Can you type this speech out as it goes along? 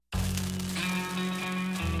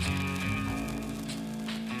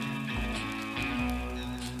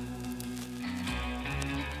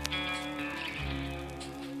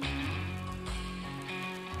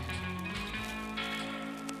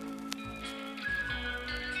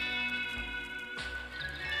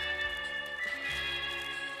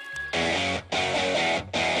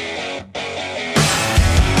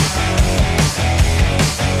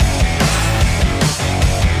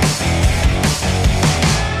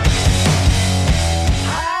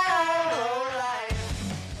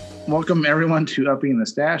Welcome everyone to Uppy in the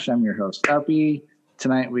Stash. I'm your host, Uppy.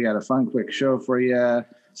 Tonight we got a fun, quick show for you.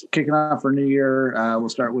 Kicking off for New Year, we'll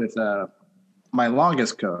start with my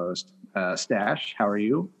longest co-host, Stash. How are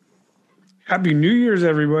you? Happy New Year's,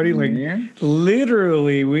 everybody.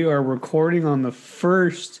 Literally, we are recording on the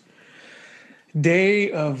first day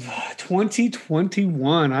of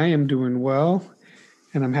 2021. I am doing well,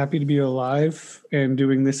 and I'm happy to be alive and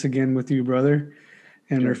doing this again with you, brother,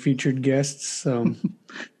 and our featured guests.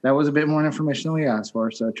 That was a bit more information than we asked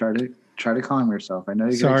for, so try to calm yourself. I know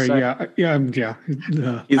you're sorry. excited. Yeah.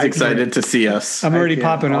 He's excited to see us. I'm already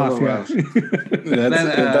popping off. Yeah,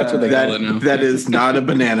 that's what they call it now. That is not a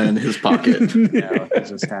banana in his pocket. No, he's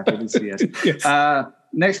just happy to see us. Yes.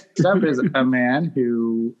 Next up is a man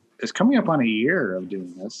who is coming up on a year of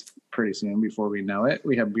doing this pretty soon. Before we know it,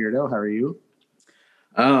 we have Beardo. How are you?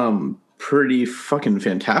 Pretty fucking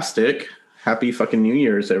fantastic. Happy fucking New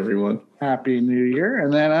Year's, everyone. Happy New Year.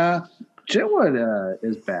 And then Chitwood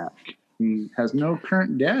is back. He has no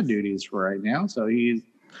current dad duties for right now, so he's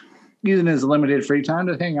using his limited free time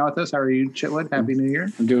to hang out with us. How are you, Chitwood? Happy New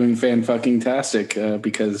Year. I'm doing fan-fucking-tastic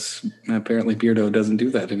because apparently Beardo doesn't do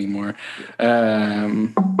that anymore. But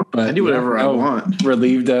I do whatever I want.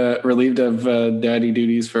 Relieved of daddy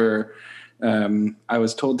duties for. I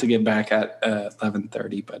was told to get back at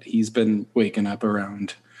 11:30, but he's been waking up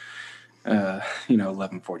around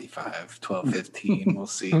 11:45, 12:15. We'll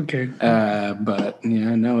see. Okay. But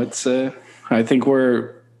yeah, no, it's I think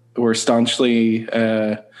we're staunchly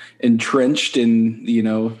entrenched in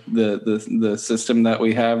the system that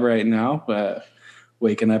we have right now,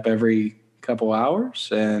 waking up every couple hours,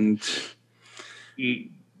 and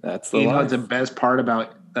that's the life. You know, the best part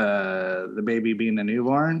about the baby being a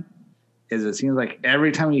newborn is it seems like every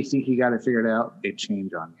time you think you got it figured out, it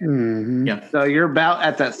changed on you. Mm-hmm. Yeah. So you're about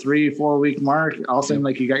at that 3-4 week mark. All of a sudden,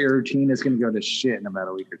 like you got your routine, it's going to go to shit in about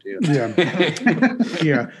a week or two. Yeah.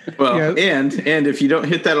 Yeah. Well, yeah. And if you don't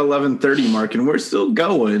hit that 11:30 mark, and we're still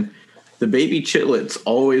going, the baby chitlets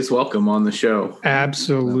always welcome on the show.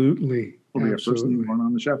 Absolutely. We'll be our first newborn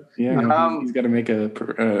on the show. Yeah, he's got to make an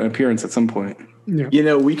appearance at some point.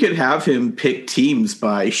 Yeah. We could have him pick teams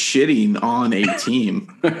by shitting on a team.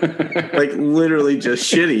 Like literally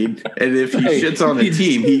just shitting. And if he shits on a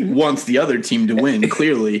team, he wants the other team to win,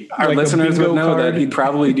 clearly. Our listeners would know that he'd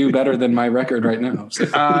probably do better than my record right now. So.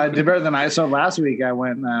 Did better than I. So last week I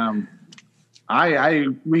went,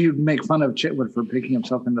 we would make fun of Chitwood for picking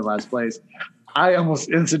himself into last place. I almost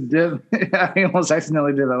accidentally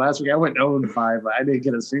did that last week. I went 0-5, but I didn't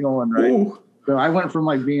get a single one right. Ooh. So I went from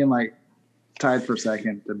being tied for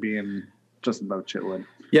second to being just above Chitwood.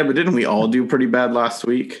 Yeah, but didn't we all do pretty bad last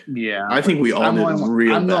week? Yeah. I think we all did real bad last week.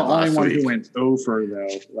 I'm the only one who went over, though.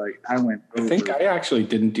 I went over. I think I actually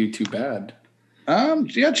didn't do too bad.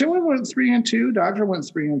 Chitwood went 3-2. Doctor went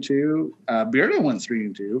 3-2. Beardo went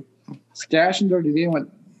 3-2. Stash and Dirty Dan went...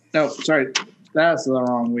 No, sorry. That's the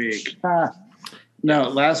wrong week. No,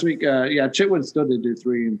 last week, Chitwood still did do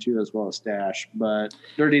 3-2 as well as Stash, but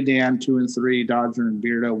Dirty Dan 2-3, Dodger and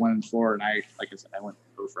Beardo 1-4, and I said, I went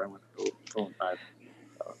over. I went 0-5.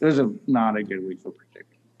 So it was not a good week for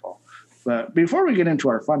predicting football. But before we get into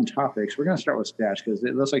our fun topics, we're going to start with Stash because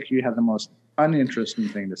it looks like you have the most uninteresting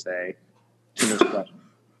thing to say to this question.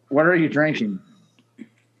 What are you drinking?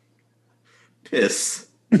 Piss.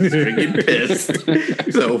 Drinking piss.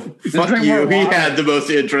 So fuck you. He had the most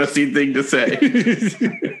interesting thing to say.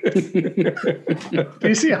 Do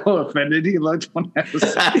you see how offended he looked when I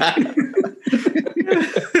was I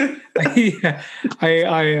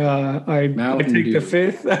take the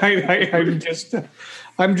fifth.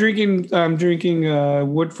 I'm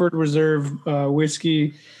drinking Woodford Reserve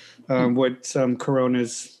whiskey with some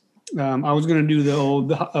Coronas. I was gonna do the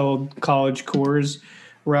old college Coors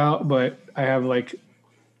route, but I have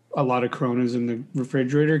a lot of Coronas in the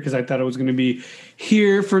refrigerator because I thought I was going to be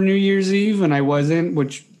here for New Year's Eve, and I wasn't,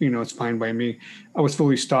 which, it's fine by me. I was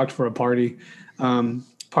fully stocked for a party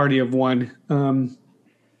of one.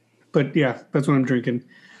 But yeah, that's what I'm drinking.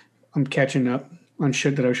 I'm catching up on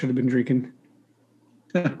shit that I should have been drinking.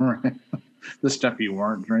 Right. The stuff you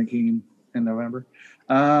weren't drinking in November.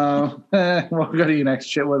 We'll go to you next.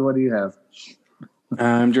 Chitwood, what do you have?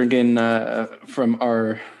 I'm drinking from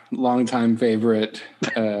our longtime favorite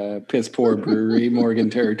piss poor brewery, Morgan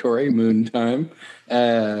Territory, Moontime,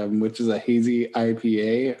 which is a hazy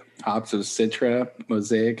IPA, hops of Citra,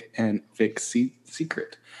 Mosaic, and Vic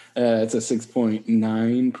Secret. It's a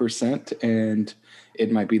 6.9%, and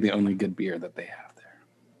it might be the only good beer that they have there.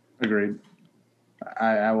 Agreed.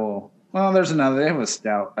 I will. Well, there's another. They have a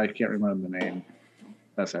stout. I can't remember the name.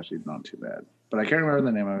 That's actually not too bad, but I can't remember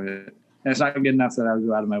the name of it. And it's not good enough that I would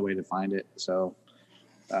go out of my way to find it. So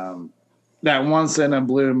that once in a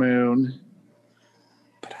blue moon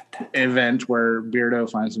event where Beardo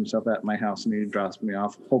finds himself at my house and he drops me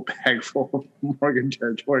off a whole bag full of Morgan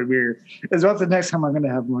Territory beer is about the next time I'm going to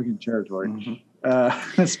have Morgan Territory.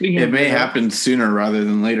 Mm-hmm. Speaking it may happen sooner rather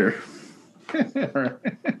than later.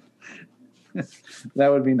 That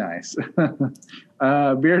would be nice.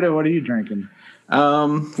 Beardo, what are you drinking?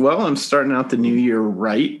 Well, I'm starting out the new year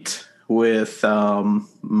right with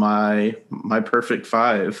my perfect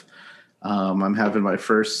five. I'm having my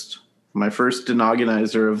first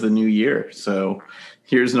denogonizer of the new year. So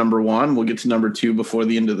here's number one. We'll get to number two before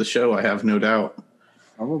the end of the show, I have no doubt.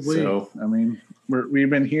 Probably. So, I mean, we've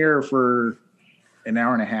been here for an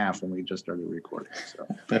hour and a half when we just started recording. So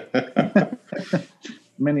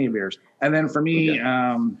many beers. And then for me,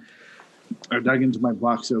 I dug into my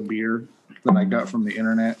Bloxo beer that I got from the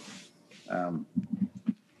internet.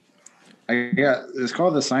 It's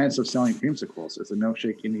called The Science of Selling Creamsicles. It's a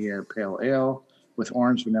milkshake in the air pale ale with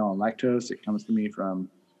orange, vanilla, and lactose. It comes to me from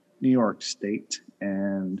New York State,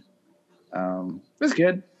 and it's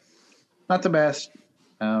good. Not the best,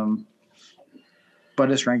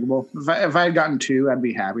 but it's drinkable. If I had gotten two, I'd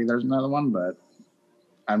be happy there's another one, but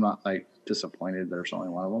I'm not like disappointed there's only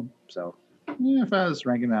one of them. So if I was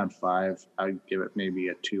ranking out of five, I'd give it maybe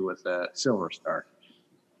a 2 with a silver star.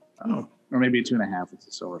 Or maybe a 2.5 with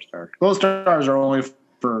a silver star. Gold stars are only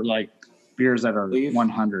for like beers that are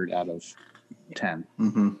 100 out of 10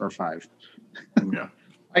 or 5. Yeah,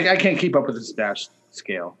 I can't keep up with the stats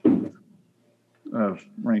scale of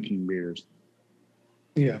ranking beers.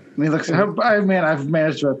 Yeah, I mean, look, I've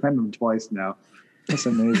managed to offend them twice now. That's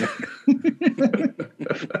amazing.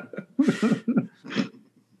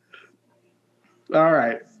 All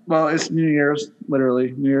right. Well, it's New Year's,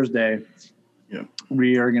 literally New Year's Day. Yeah,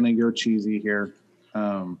 we are gonna go cheesy here.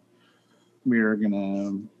 We are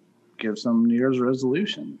gonna give some New Year's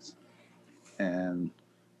resolutions, and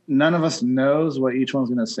none of us knows what each one's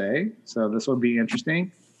gonna say, so this will be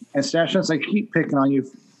interesting. And Stash, since I keep picking on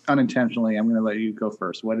you unintentionally, I'm gonna let you go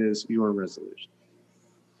first. What is your resolution?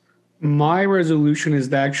 My resolution is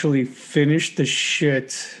to actually finish the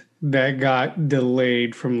shit that got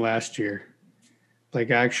delayed from last year. Like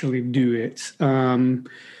actually do it.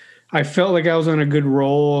 I felt like I was on a good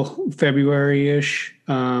roll February-ish.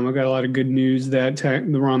 I got a lot of good news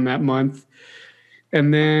around that month.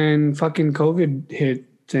 And then fucking COVID hit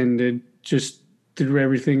and it just threw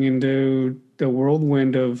everything into the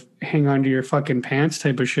whirlwind of hang on to your fucking pants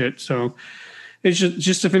type of shit. So it's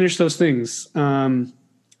just to finish those things. I'm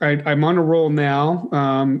on a roll now,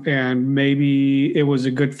 and maybe it was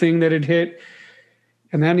a good thing that it hit.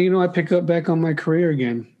 And then, I pick up back on my career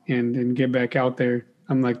again and get back out there.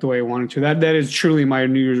 I'm like the way I wanted to. That is truly my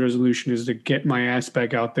New Year's resolution, is to get my ass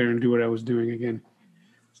back out there and do what I was doing again.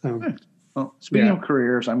 So, well, speaking of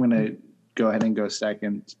careers, I'm going to go ahead and go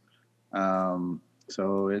second.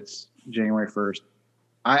 So it's January 1st.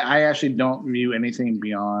 I actually don't view anything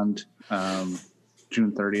beyond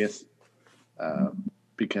June 30th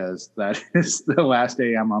because that is the last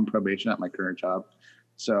day I'm on probation at my current job.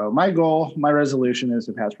 So my resolution is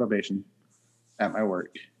to pass probation at my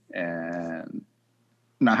work and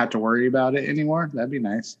not have to worry about it anymore. That'd be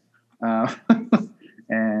nice.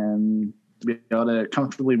 And to be able to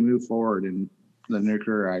comfortably move forward in the new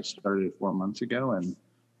career I started 4 months ago and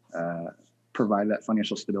provide that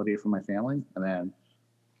financial stability for my family. And then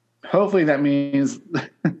hopefully that means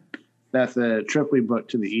that the trip we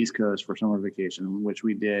booked to the East Coast for summer vacation, which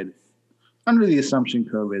we did under the assumption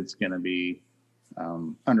COVID's going to be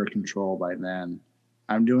under control by then.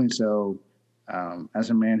 I'm doing so as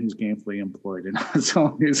a man who's gainfully employed and not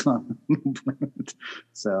someone who's on unemployment.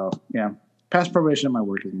 So, yeah, pass probation at my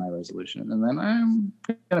work is my resolution. And then I'm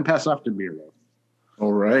going to pass off to Beardo.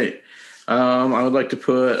 All right. I would like to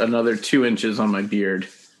put another 2 inches on my beard.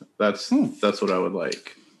 That's what I would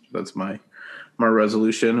like. That's my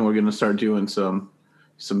resolution. We're going to start doing some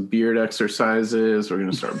beard exercises. We're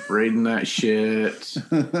going to start braiding that shit.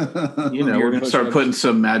 We're going to start putting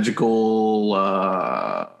some magical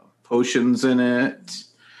potions in it.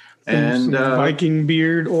 And some Viking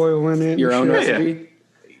beard oil in it. Your own recipe?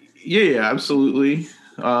 Yeah, absolutely.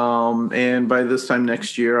 And by this time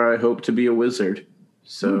next year, I hope to be a wizard.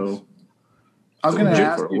 So I was going to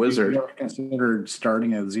ask for a wizard. If you ever considered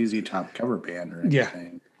starting a ZZ Top cover band or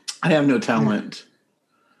anything. I have no talent.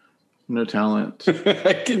 No talent.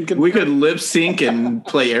 We could lip sync and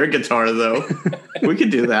play air guitar, though. We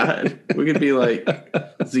could do that. We could be like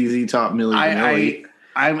ZZ Top, Milli Vanilli.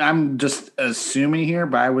 I'm just assuming here,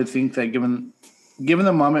 but I would think that given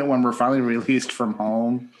the moment when we're finally released from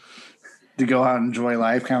home to go out and enjoy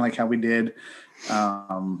life, kind of like how we did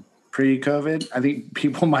pre-COVID, I think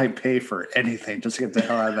people might pay for anything just to get the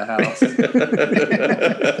hell out of the house.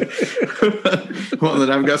 Well, then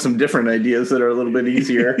I've got some different ideas that are a little bit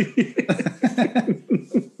easier.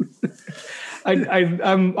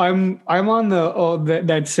 I'm on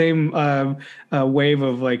that same wave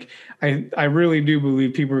of like I really do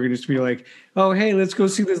believe people are going to just be like, oh hey, let's go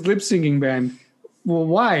see this lip syncing band. Well,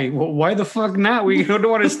 why? Well, why the fuck not? We don't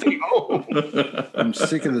want to stay home. I'm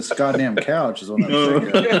sick of this goddamn couch. Is what I'm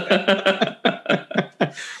sick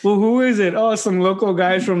of. Well, who is it? Oh, some local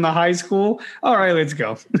guys from the high school. All right, let's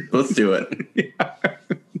go. Let's do it. Yeah.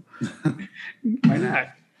 Why not?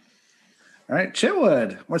 All right,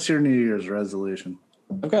 Chitwood, what's your New Year's resolution?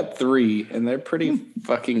 I've got 3, and they're pretty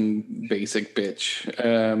fucking basic, bitch.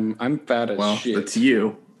 I'm fat as shit. Well, that's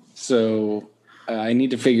you. So I need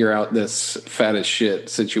to figure out this fat as shit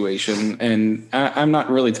situation. And I'm not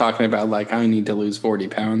really talking about like I need to lose 40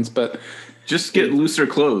 pounds, but just get looser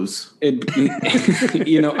clothes. I've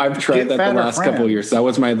tried that the last couple of years. That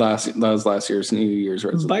was last year's New Year's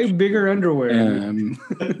resolution. Buy bigger underwear.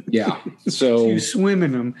 Yeah. So you swim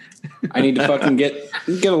in them. I need to fucking get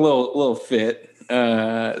a little fit.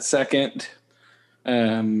 Second,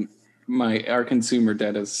 our consumer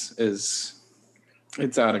debt is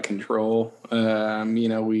it's out of control.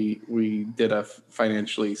 We did a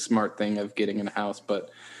financially smart thing of getting in a house, but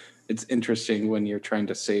it's interesting when you're trying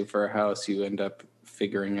to save for a house, you end up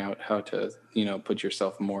figuring out how to, put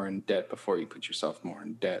yourself more in debt before you put yourself more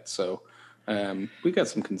in debt. So we got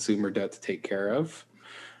some consumer debt to take care of,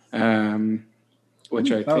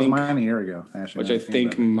 which I think was mine a year ago, actually, which I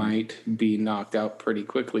think might be knocked out pretty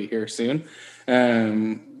quickly here soon.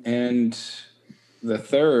 And the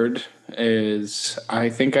third is I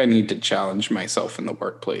think I need to challenge myself in the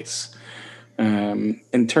workplace.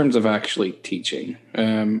 In terms of actually teaching,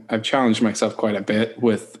 I've challenged myself quite a bit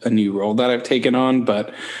with a new role that I've taken on,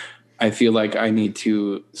 but I feel like I need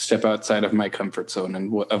to step outside of my comfort zone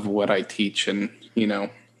and of what I teach and,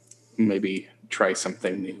 maybe try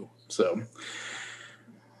something new. So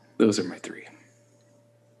those are my 3.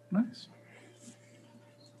 Nice.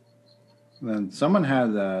 Then someone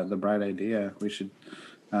had the bright idea. We should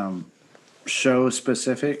show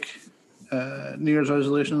specific New Year's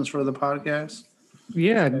resolutions for the podcast.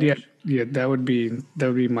 Yeah. That would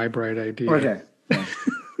be my bright idea. Okay,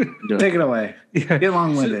 take it away. Yeah. Get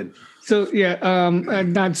long-winded. So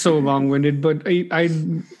not so long-winded, but I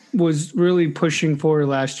was really pushing for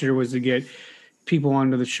last year was to get people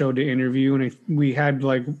onto the show to interview, and we had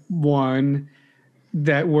like one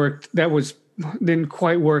that didn't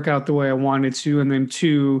quite work out the way I wanted to, and then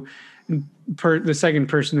 2. The second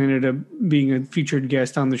person ended up being a featured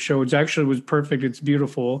guest on the show. It actually was perfect. It's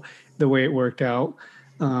beautiful the way it worked out.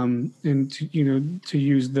 And to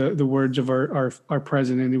use the words of our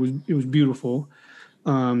president, it was beautiful.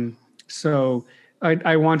 So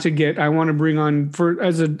I want to bring on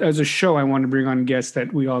as a show. I want to bring on guests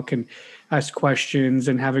that we all can ask questions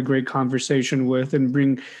and have a great conversation with, and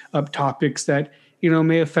bring up topics that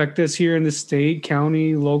may affect us here in the state,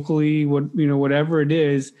 county, locally, whatever it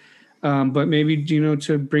is. But maybe,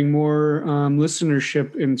 to bring more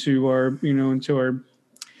listenership into our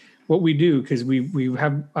what we do, because we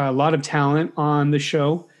have a lot of talent on the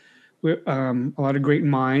show, a lot of great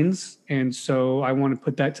minds, and so I want to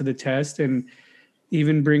put that to the test, and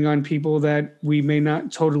even bring on people that we may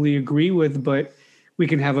not totally agree with, but we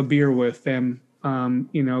can have a beer with them. Kind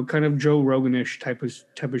of Joe Rogan-ish type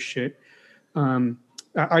of shit.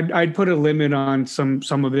 I'd put a limit on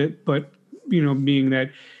some of it, but being that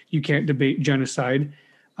you can't debate genocide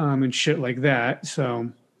and shit like that.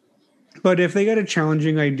 So, but if they got a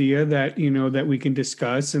challenging idea that that we can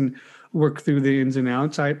discuss and work through the ins and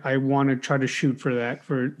outs, I want to try to shoot for that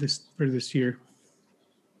for this year.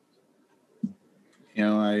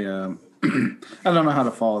 I don't know how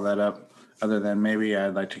to follow that up, other than maybe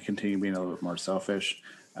I'd like to continue being a little bit more selfish.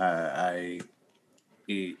 When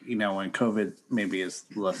COVID maybe is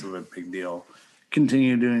less of a big deal,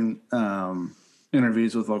 continue doing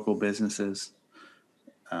interviews with local businesses.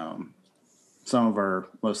 Some of our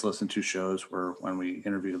most listened to shows were when we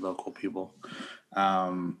interviewed local people,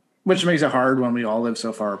 which makes it hard when we all live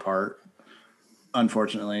so far apart,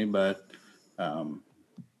 unfortunately. But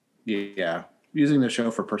using the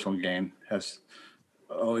show for personal gain has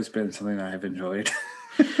always been something that I've enjoyed.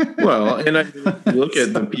 Well, and I look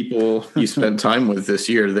at the people you spent time with this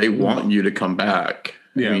year, they want you to come back.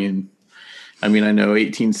 Yeah. I mean, I know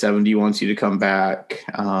 1870 wants you to come back.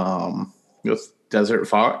 Desert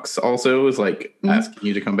Fox also is asking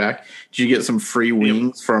you to come back. Did you get some free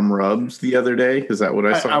wings from Rubs the other day? Is that what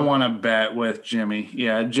I saw? I want to bet with Jimmy.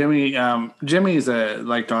 Yeah, Jimmy. Jimmy's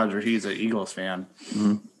like Dodger. He's an Eagles fan.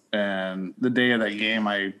 Mm-hmm. And the day of that game,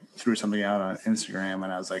 I threw something out on Instagram,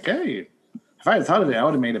 and I was like, hey, if I had thought of it, I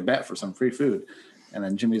would have made a bet for some free food. And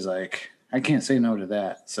then Jimmy's like, I can't say no to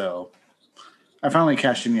that. So I finally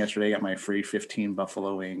cashed in yesterday, got my free 15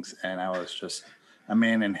 buffalo wings, and I was just a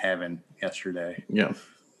man in heaven yesterday. Yeah.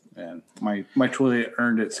 And my toilet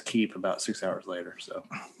earned its keep about 6 hours later. So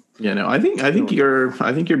yeah, no, I think you're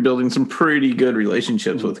building some pretty good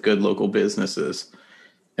relationships with good local businesses.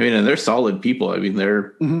 I mean, and they're solid people. I mean,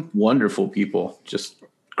 they're wonderful people, just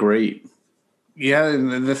great. Yeah,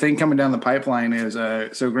 and the thing coming down the pipeline is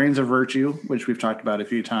so Grains of Virtue, which we've talked about a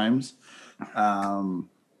few times.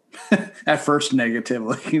 At first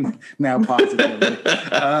negatively, now positively.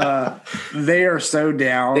 They are so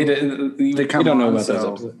down. They come don't know about those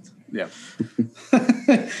episodes. Yeah.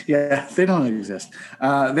 Yeah, they don't exist.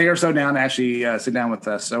 They are so down to actually sit down with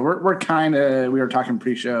us. So we were talking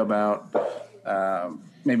pre-show about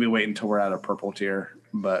maybe wait until we're at a purple tier,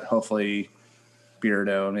 but hopefully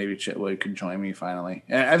Beardo and maybe Chitwood could join me finally.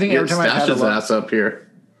 I think every time I've had ass up here.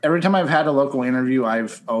 Every time I've had a local interview,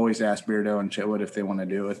 I've always asked Beardo and Chitwood if they want to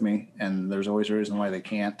do it with me, and there's always a reason why they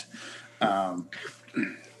can't.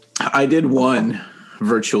 I did one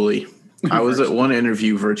virtually. I was at one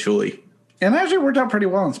interview virtually, and it actually worked out pretty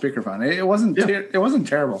well on speakerphone. It wasn't it wasn't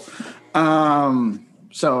terrible.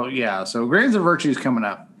 So Grains of Virtue is coming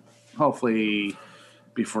up, hopefully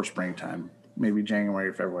before springtime. Maybe January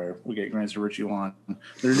or February, we get Grains of Virtue on.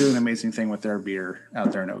 They're doing an amazing thing with their beer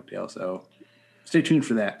out there in Oakdale, so stay tuned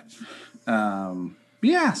for that.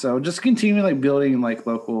 So just continue building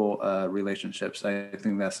local relationships. I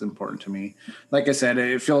think that's important to me. Like I said,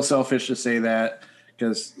 it feels selfish to say that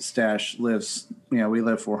because Stash lives, we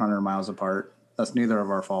live 400 miles apart. That's neither of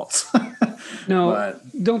our faults. No,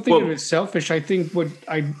 don't think of it selfish. I think what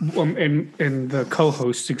and the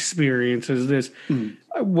co-host experience is this.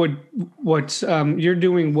 What's you're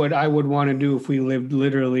doing what I would want to do if we lived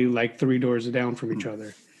literally 3 doors down from each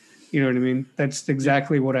other. You know what I mean? That's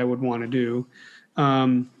exactly what I would want to do.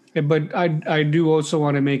 But I do also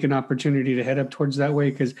want to make an opportunity to head up towards that way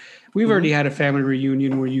because we've already had a family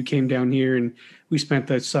reunion where you came down here and we spent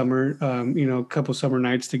the summer, a couple summer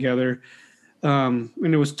nights together. And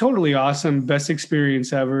it was totally awesome. Best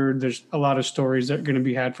experience ever. There's a lot of stories that are going to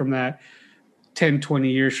be had from that 10, 20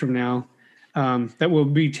 years from now that we'll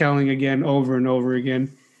be telling again over and over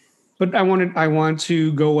again. But I want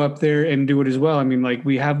to go up there and do it as well. I mean,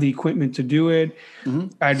 we have the equipment to do it. Mm-hmm.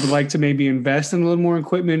 I'd like to maybe invest in a little more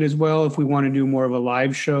equipment as well if we want to do more of a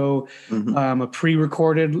live show, a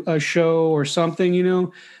pre-recorded show or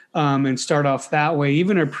something, and start off that way.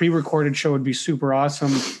 Even a pre-recorded show would be super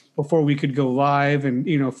awesome before we could go live and,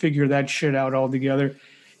 figure that shit out all together.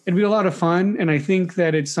 It'd be a lot of fun. And I think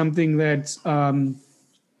that it's something that is going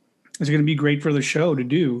to be great for the show to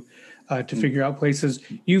do. To figure out places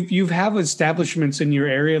you have establishments in your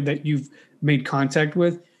area that you've made contact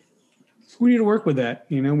with. We need to work with that.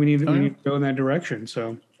 We need to go in that direction.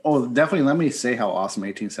 So, definitely. Let me say how awesome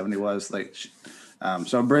 1870 was.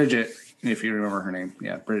 So Bridget, if you remember her name,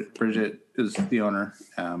 Bridget is the owner.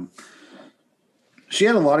 She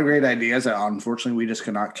had a lot of great ideas that unfortunately we just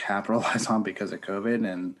could not capitalize on because of COVID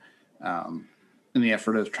and in the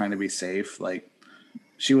effort of trying to be safe.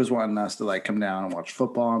 She was wanting us to come down and watch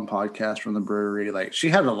football and podcast from the brewery. She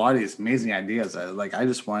had a lot of these amazing ideas that I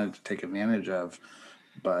just wanted to take advantage of,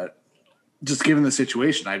 but just given the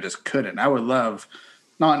situation, I just couldn't. I would love,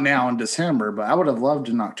 not now in December, but I would have loved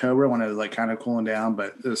in October when it was kind of cooling down,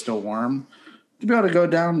 but it was still warm, to be able to go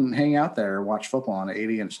down and hang out there and watch football on an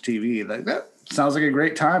 80-inch TV. That sounds like a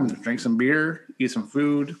great time. Drink some beer, eat some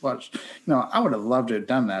food, watch. I would have loved to have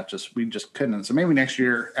done that. We just couldn't. So maybe next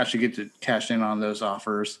year actually get to cash in on those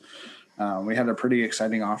offers. We had a pretty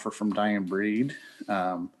exciting offer from Dying Breed.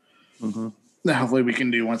 That hopefully we can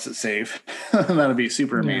do once it's safe. That'll be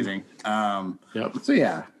super amazing. So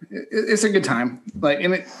yeah, it's a good time.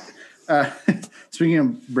 Speaking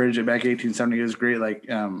of Bridget, back 1870, it was great.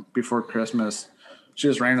 Before Christmas, she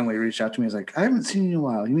just randomly reached out to me. Like, I haven't seen you in a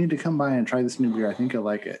while. You need to come by and try this new beer. I think you'll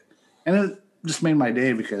like it. And it just made my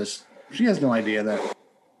day because she has no idea that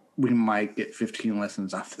we might get 15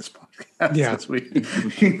 listens off this podcast this week.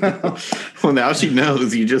 Well, now she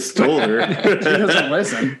knows. You just told her. She doesn't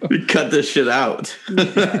listen. Cut this shit out.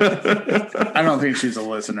 I don't think she's a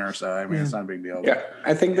listener, so it's not a big deal. Yeah,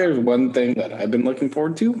 I think there's one thing that I've been looking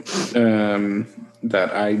forward to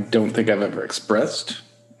that I don't think I've ever expressed.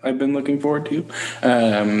 I've been looking forward to,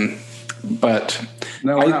 but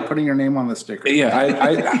no, we're not putting your name on the sticker. Yeah,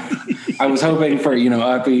 I was hoping for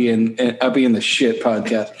Uppy and Uppy in the shit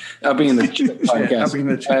podcast, Uppy in the shit podcast. Uppy in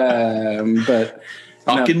the shit. But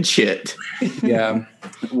talking shit. Yeah.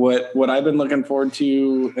 What I've been looking forward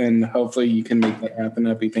to, and hopefully you can make that happen,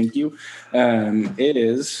 Uppy, thank you,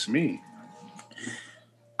 is Me.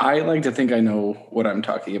 I like to think I know what I'm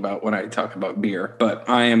talking about when I talk about beer, but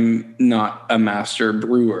I am not a master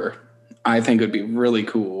brewer. I think it would be really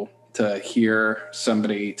cool to hear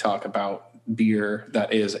somebody talk about beer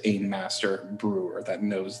that is a master brewer, that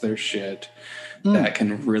knows their shit, that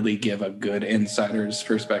can really give a good insider's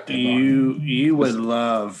perspective. You would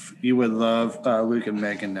love Luke and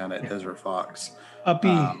Megan down at Desert Fox.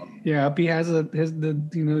 Uppy has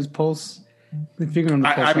his pulse. The finger on the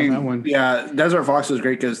pulse on that one. Yeah, Desert Fox was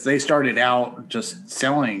great because they started out just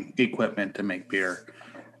selling equipment to make beer.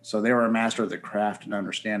 So they were a master of the craft and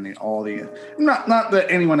understanding all the not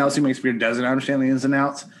that anyone else who makes beer doesn't understand the ins and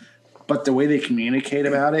outs, but the way they communicate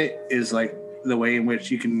about it is like the way in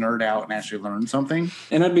which you can nerd out and actually learn something.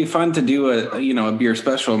 And it'd be fun to do a beer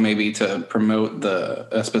special, maybe to promote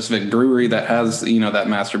a specific brewery that has, that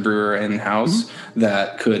master brewer in house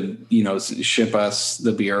that could, ship us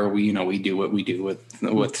the beer. We do what we do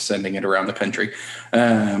with sending it around the country.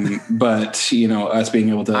 But us being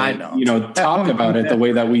able to, talk about it the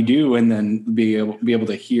way that we do, and then be able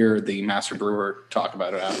to hear the master brewer talk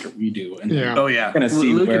about it after we do. And Kind of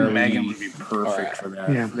see Luke where and Megan would be perfect for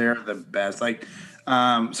that. Yeah. They're the best.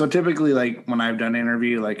 So typically, when I've done an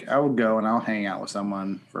interview, I would go and I'll hang out with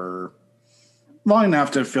someone for long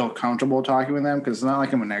enough to feel comfortable talking with them, because it's not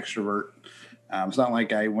like I'm an extrovert. It's not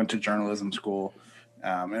like I went to journalism school,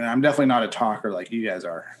 and I'm definitely not a talker like you guys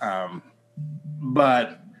are.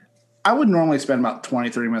 But I would normally spend about 20,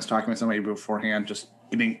 30 minutes talking with somebody beforehand,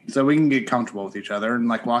 so we can get comfortable with each other and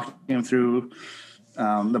walking them through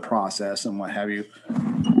the process and what have you.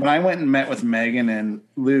 When I went and met with Megan and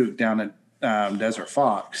Luke down at Desert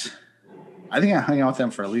Fox, I think I hung out with them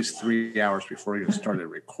for at least 3 hours before we started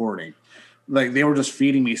recording. They were just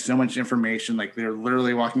feeding me so much information. They're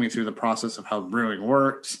literally walking me through the process of how brewing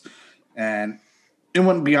works. And it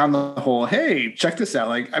went beyond the whole, hey, check this out.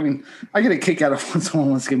 I get a kick out of when someone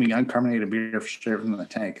wants to give me uncarbonated beer straight from the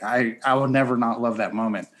tank. I will never not love that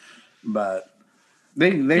moment. But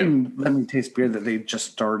they let me taste beer that they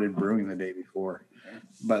just started brewing the day before.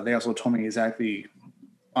 But they also told me exactly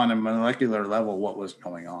on a molecular level what was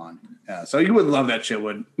going on. So you would love that shit.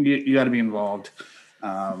 You got to be involved.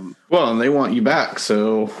 And they want you back,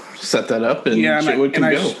 so set that up and Shitwood can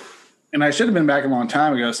go. And I should have been back a long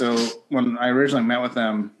time ago. So when I originally met with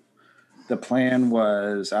them, the plan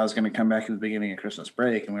was I was going to come back at the beginning of Christmas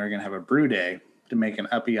break, and we were going to have a brew day to make an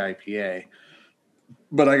Uppy IPA.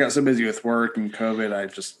 But I got so busy with work and COVID, I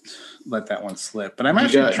just let that one slip. But I'm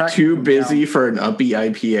actually too busy for an Uppy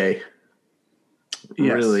IPA.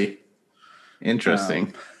 Yes. Really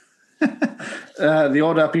interesting. The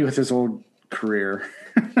old Uppy with his old career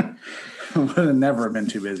would have never been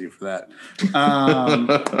too busy for that.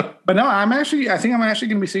 But no, I think I'm actually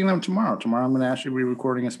going to be seeing them tomorrow. Tomorrow I'm going to actually be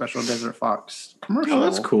recording a special Desert Fox commercial. Oh,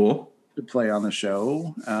 that's cool. To play on the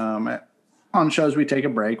show. On shows we take a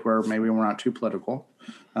break where maybe we're not too political.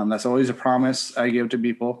 That's always a promise I give to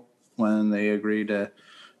people when they agree to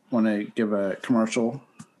want to give a commercial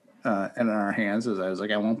in our hands. Is I was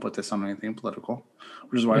like, I won't put this on anything political,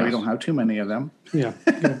 which is why we don't have too many of them. Yeah.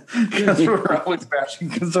 Because we're always bashing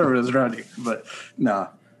conservatives around here. But no,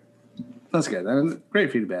 that's good.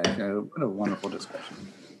 Great feedback. What a wonderful discussion.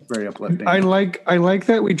 Very uplifting. I like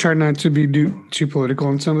that we try not to be too political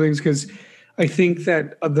on some things, because I think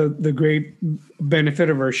that the great benefit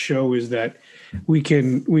of our show is that we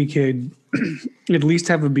could at least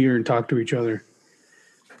have a beer and talk to each other.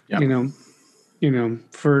 Yeah.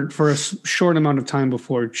 For a short amount of time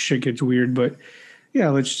before shit gets weird. But yeah,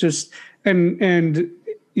 let's just and a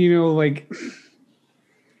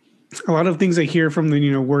lot of things I hear from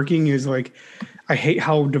the working is I hate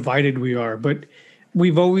how divided we are, but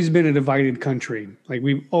we've always been a divided country.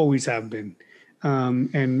 We always have been.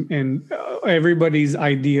 And everybody's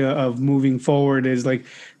idea of moving forward is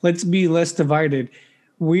let's be less divided.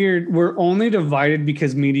 We're only divided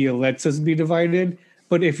because media lets us be divided.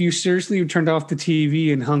 But if you seriously turned off the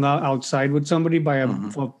TV and hung out outside with somebody by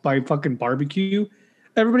fucking barbecue,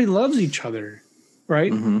 everybody loves each other,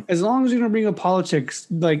 right? Mm-hmm. As long as you don't bring up politics,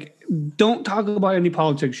 don't talk about any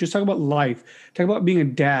politics. Just talk about life. Talk about being a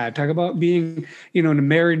dad. Talk about being, in a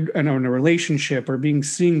in a relationship, or being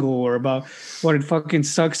single, or about what it fucking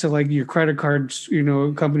sucks to your credit cards,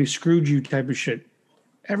 company screwed you type of shit.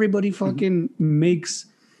 Everybody fucking makes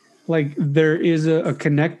there is a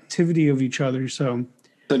connectivity of each other. So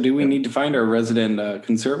do we need to find our resident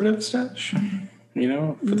conservative stash, for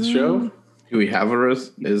the show? Do we have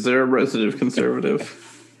is there a resident conservative?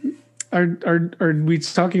 Are we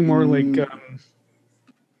talking more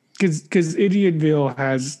because Idiotville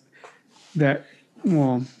has that.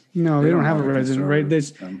 Well, no, they don't have a resident, right?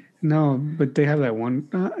 This no, but they have that one.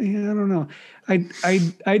 Yeah, I don't know.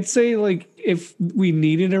 I'd say like if we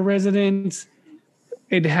needed a resident,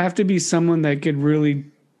 it'd have to be someone that could really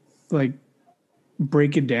like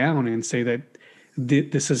break it down and say that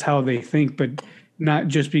this is how they think, but not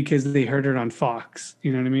just because they heard it on Fox.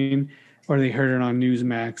 You know what I mean? Or they heard it on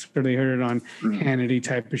Newsmax, or they heard it on Hannity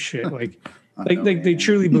type of shit. Like they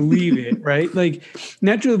truly believe it, right? Like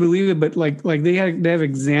not truly believe it, but like they have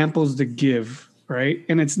examples to give, right?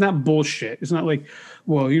 And it's not bullshit. It's not like,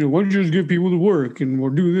 well, why don't you just get people to work and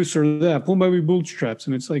we'll do this or that, pull by my bootstraps.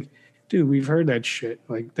 And it's like, dude, we've heard that shit.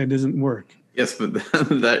 Like that doesn't work. Yes, but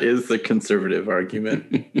that is the conservative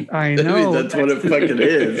argument. I know. That's what it fucking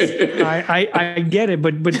is. I get it,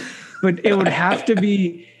 but it would have to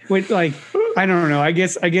be with like, I don't know. I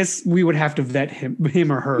guess we would have to vet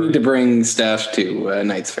him or her to bring staff to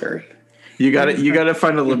Knights Ferry. You got to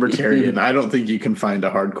find a libertarian. I don't think you can find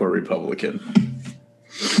a hardcore Republican.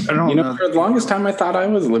 I don't know. For the longest time, I thought I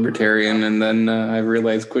was a libertarian, and then I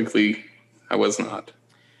realized quickly I was not.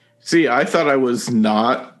 See, I thought I was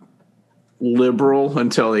not liberal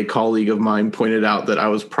until a colleague of mine pointed out that I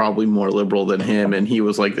was probably more liberal than him, and he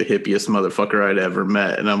was like the hippiest motherfucker I'd ever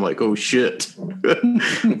met, and I'm like, oh shit.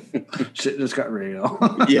 Shit just got real.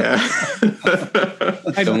 Yeah.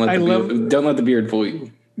 Don't let the beard fool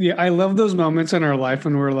you. Yeah, I love those moments in our life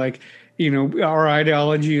when we're like, our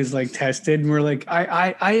ideology is like tested, and we're like,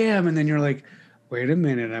 I am, and then you're like, wait a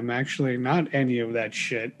minute, I'm actually not any of that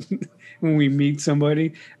shit. When we meet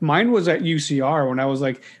somebody, mine was at UCR when I was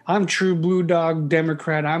like, I'm true blue dog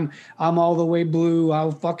Democrat. I'm all the way blue.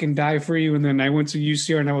 I'll fucking die for you. And then I went to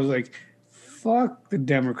UCR and I was like, fuck the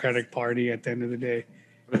Democratic Party at the end of the day.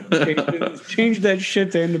 Change that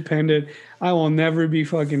shit to independent. I will never be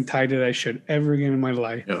fucking tied to that shit ever again in my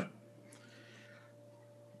life.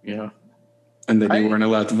 Yeah. And then you weren't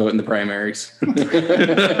allowed to vote in the primaries.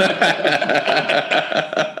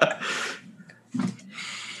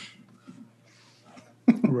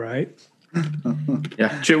 Right. Yeah.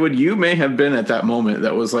 Chitwood, you may have been at that moment.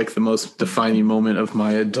 That was like the most defining moment of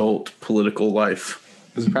my adult political life.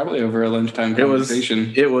 It was probably over a lunchtime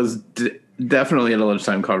conversation. It was definitely at a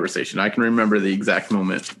lunchtime conversation. I can remember the exact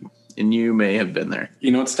moment, and you may have been there.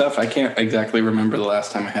 You know, it's tough. I can't exactly remember the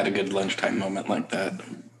last time I had a good lunchtime moment like that.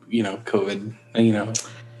 COVID,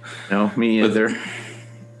 No, me either.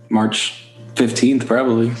 March 15th,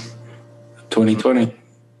 probably. 2020.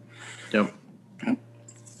 Yep.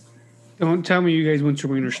 Don't tell me you guys went to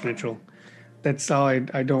Wiener Schnitzel. That's all I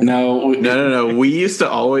don't. No. We used to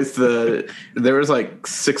always there was like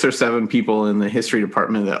 6 or 7 people in the history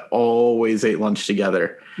department that always ate lunch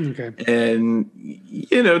together. Okay. And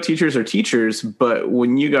teachers are teachers, but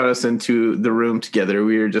when you got us into the room together,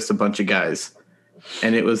 we were just a bunch of guys,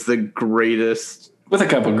 and it was the greatest with a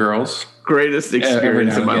couple girls. Greatest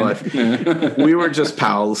experience of my life. We were just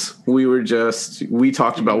pals. We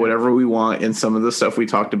talked about whatever we want, and some of the stuff we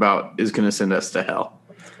talked about is going to send us to hell.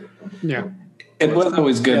 Yeah. It was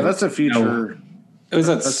always good. Yeah, that's a future. It was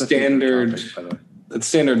that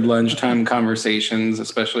standard lunchtime conversations,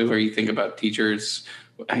 especially where you think about teachers,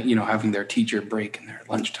 having their teacher break in their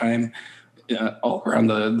lunchtime, all around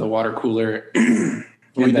the water cooler.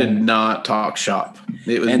 We did not talk shop.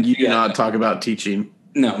 It was not talk about teaching.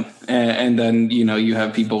 No. And then, you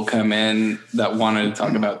have people come in that wanted to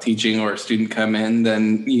talk about teaching, or a student come in,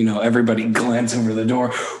 then, everybody glance over the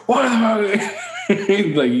door. What?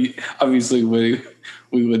 Like, obviously we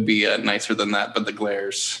would be nicer than that, but the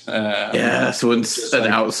glares. So when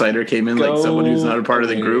an outsider came in, like someone who's not a part of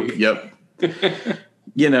the group. Yep.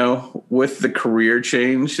 With the career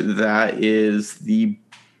change, that is the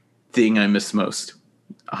thing I miss most.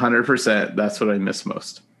 100%. That's what I miss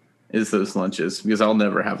most. Is those lunches, because I'll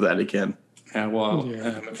never have that again. Yeah, well,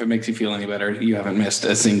 if it makes you feel any better, you haven't missed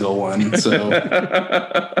a single one. So,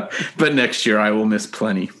 but next year I will miss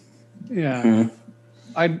plenty. Yeah,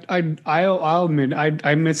 I'll admit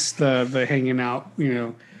I miss the hanging out,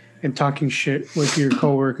 and talking shit with your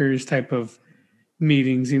coworkers type of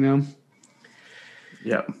meetings,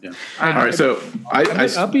 Yeah. All right. So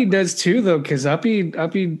Uppy does too, though, because Uppy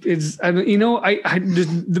is,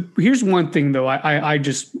 here's one thing though.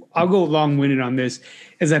 I'll go long-winded on this,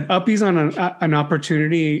 is that Uppy's on an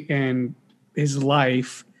opportunity in his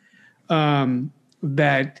life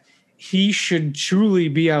that he should truly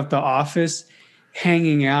be out the office,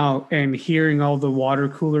 hanging out and hearing all the water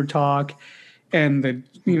cooler talk and the.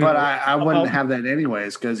 But I wouldn't have that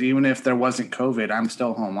anyways, because even if there wasn't COVID, I'm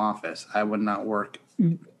still home office. I would not work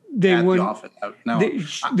at the office. No,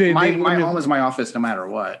 my home is my office no matter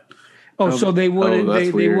what. Oh, so they wouldn't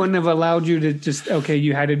they weird. wouldn't have allowed you to just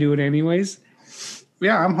you had to do it anyways?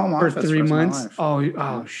 Yeah, I'm home for office 3 months.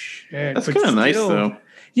 Oh shit. That's kind of nice though.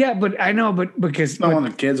 Yeah, but I know, but because not when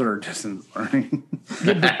the kids are distant learning.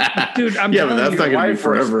 Dude, I'm but that's not gonna be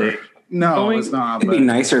forever. No, it's not. It'd be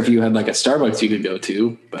nicer if you had like a Starbucks you could go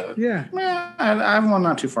to, but yeah. I have one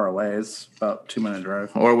not too far away. It's about 2-minute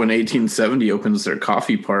drive. Or when 1870 opens their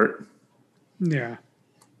coffee part. Yeah.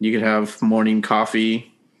 You could have morning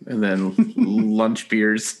coffee and then lunch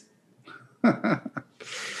beers.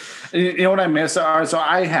 You know what I miss? So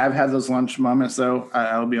I have had those lunch moments, though.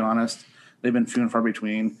 I'll be honest. They've been few and far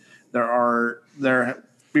between.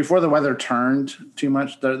 Before the weather turned too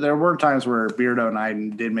much, there were times where Beardo and I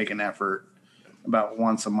did make an effort about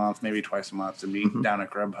once a month, maybe twice a month, to meet down at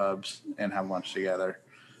Grubhub's and have lunch together.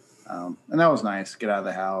 And that was nice. Get out of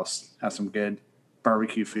the house, have some good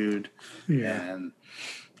barbecue food, and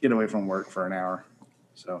get away from work for an hour.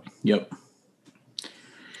 So, yep.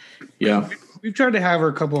 Yeah. We've tried to have her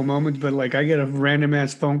a couple of moments, but like I get a random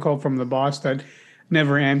ass phone call from the boss that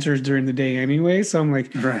never answers during the day anyway. So I'm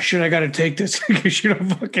like, shit, I got to take this because she don't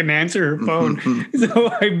fucking answer her phone. So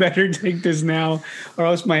I better take this now or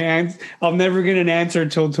else I'll never get an answer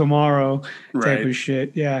till tomorrow type of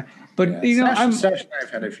shit. Yeah. But you know, I've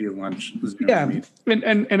had a few lunch. Yeah.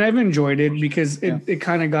 And I've enjoyed it because it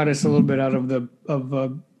kind of got us a little bit out of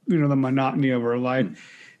the monotony of our life.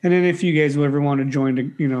 And then if you guys would ever want to join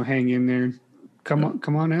to, hang in there, come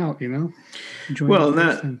on out, Join well,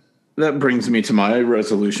 that brings me to my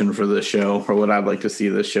resolution for the show, or what I'd like to see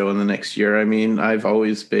this show in the next year. I mean, I've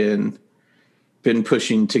always been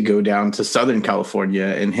pushing to go down to Southern California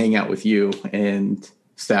and hang out with you and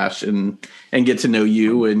Stash and get to know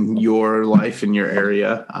you and your life in your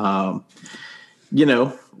area.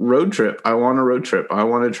 Road trip. I want a road trip. I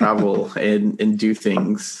want to travel and do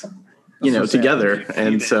things, together.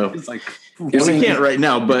 And so we can't right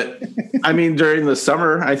now, but I mean, during the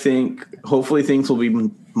summer, I think hopefully things will be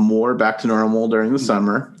more back to normal during the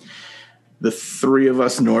summer. The three of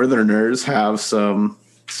us Northerners have some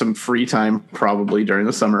free time probably during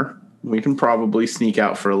the summer. We can probably sneak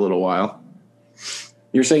out for a little while.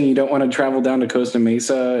 You're saying you don't want to travel down to Costa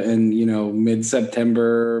Mesa in,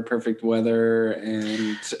 mid-September, perfect weather,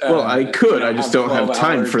 and well, I could. I just don't have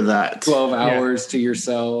time for that. 12 hours to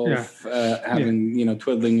yourself, having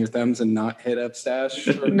twiddling your thumbs and not hit up Stash.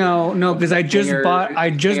 No, because I just bought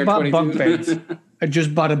bunk beds. I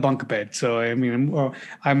just bought a bunk bed, so I mean,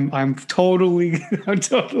 I'm totally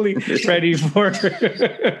ready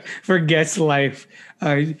for guest life.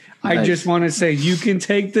 I just want to say you can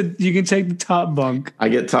take the top bunk. I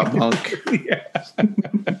get top bunk.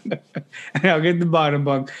 And I'll get the bottom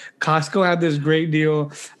bunk. Costco had this great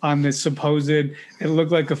deal on this supposed. It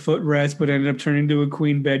looked like a footrest, but ended up turning into a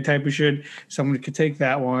queen bed type of shit. Someone could take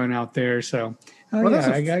that one out there. So,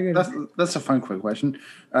 that's a fun quick question.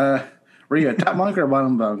 Were you a top bunk or a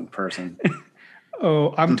bottom bunk person?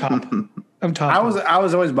 Oh, I'm top. I'm top. I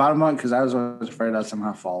was always bottom bunk because I was always afraid I'd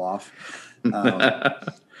somehow fall off, and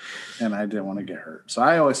I didn't want to get hurt. So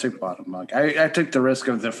I always took bottom bunk. I took the risk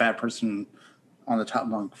of the fat person on the top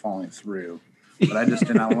bunk falling through, but I just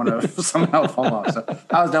did not want to somehow fall off. So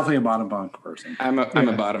I was definitely a bottom bunk person. I'm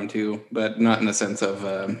a bottom too, but not in the sense of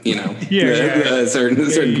certain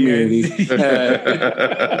communities. I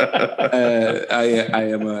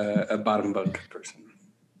am a bottom bunk person.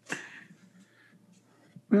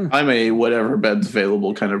 I'm a whatever bed's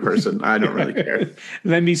available kind of person. I don't really care.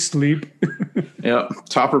 Let me sleep. Yep,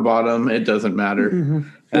 top or bottom, it doesn't matter. Mm-hmm.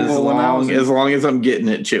 As long as I'm getting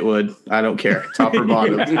it, Chitwood, I don't care. Top or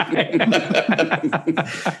bottom.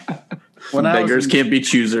 Beggars can't be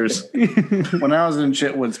choosers. When I was in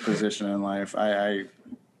Chitwood's position in life, I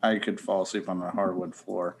could fall asleep on a hardwood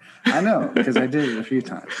floor. I know, because I did it a few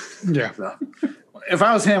times. Yeah. So, if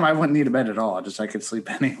I was him, I wouldn't need a bed at all. I could sleep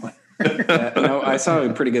anywhere. No, I saw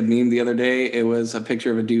a pretty good meme the other day. It was a picture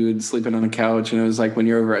of a dude sleeping on a couch, and it was like when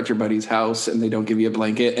you're over at your buddy's house and they don't give you a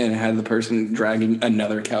blanket, and it had the person dragging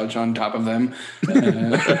another couch on top of them. I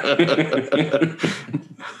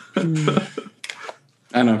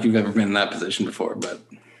don't know if you've ever been in that position before, but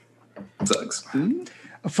it sucks.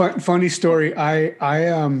 A funny story.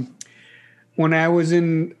 I when I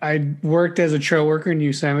worked as a trail worker in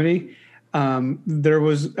Yosemite. There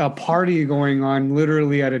was a party going on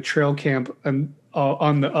literally at a trail camp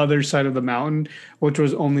on the other side of the mountain, which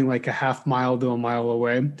was only like a half mile to a mile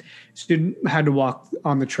away. Student had to walk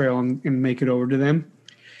on the trail and make it over to them.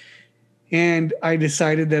 And I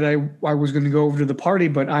decided that I was going to go over to the party,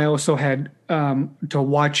 but I also had to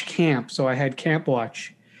watch camp. So I had camp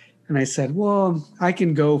watch. And I said, well, I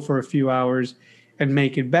can go for a few hours and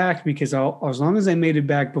make it back because as long as I made it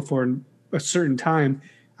back before a certain time,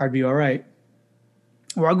 I'd be all right.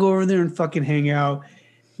 Or I'll go over there and fucking hang out,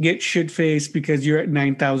 get shit-faced because you're at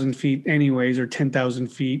 9,000 feet anyways, or 10,000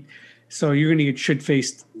 feet. So you're going to get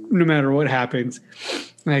shit-faced no matter what happens.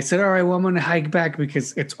 And I said, all right, well, I'm going to hike back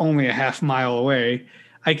because it's only a half mile away.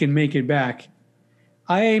 I can make it back.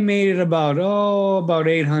 I made it about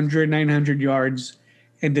 800, 900 yards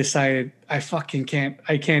and decided I fucking can't.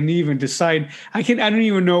 I can't even decide. I don't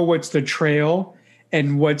even know what's the trail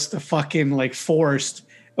and what's the fucking like forest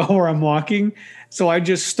where I'm walking. So I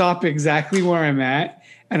just stop exactly where I'm at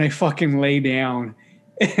and I fucking lay down.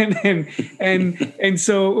 And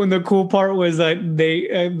so when the cool part was that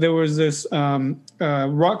there was this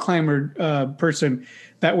rock climber person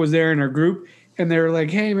that was there in our group, and they were like,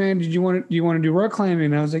 "Hey man, do you want to do rock climbing?"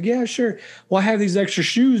 And I was like, "Yeah, sure. Well, I have these extra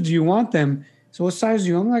shoes. Do you want them?" So what size are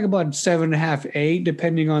you? I'm like about 7.5, 8,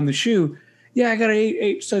 depending on the shoe. Yeah, I got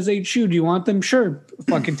a size 8 shoe. Do you want them? Sure.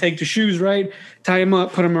 Fucking take the shoes, right? Tie them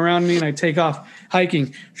up, put them around me, and I take off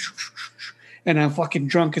hiking. And I'm fucking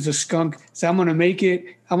drunk as a skunk. So I'm going to make it.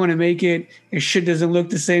 And shit doesn't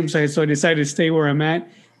look the same. So I decided to stay where I'm at.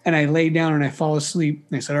 And I lay down and I fall asleep.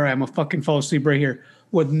 And I said, all right, I'm going to fucking fall asleep right here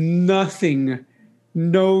with nothing.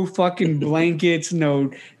 No fucking blankets.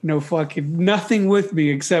 No fucking nothing with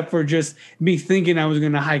me except for just me thinking I was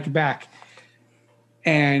going to hike back.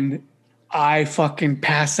 And I fucking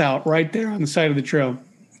pass out right there on the side of the trail.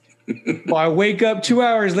 Well, I wake up 2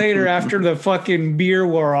 hours later after the fucking beer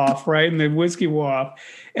wore off, right? And the whiskey wore off.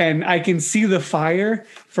 And I can see the fire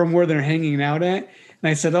from where they're hanging out at. And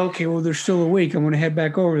I said, okay, well, they're still awake. I'm going to head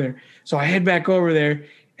back over there. So I head back over there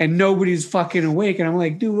and nobody's fucking awake. And I'm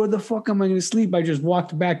like, dude, where the fuck am I going to sleep? I just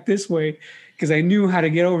walked back this way because I knew how to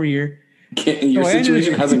get over here. Your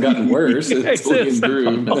situation hasn't gotten worse. It's only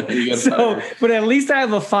improved. But at least I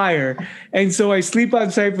have a fire. And so I sleep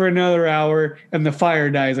outside for another hour and the fire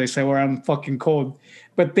dies. I say, well, I'm fucking cold.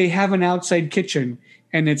 But they have an outside kitchen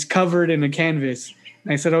and it's covered in a canvas.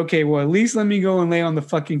 And I said, okay, well, at least let me go and lay on the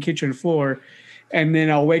fucking kitchen floor. And then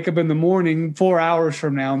I'll wake up in the morning 4 hours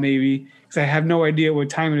from now, maybe, because I have no idea what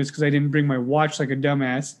time it is because I didn't bring my watch like a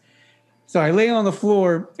dumbass. So I lay on the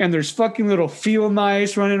floor, and there's fucking little field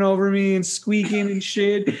mice running over me and squeaking and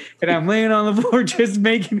shit. And I'm laying on the floor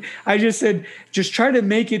I just said, just try to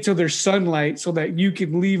make it till there's sunlight so that you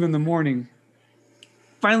can leave in the morning.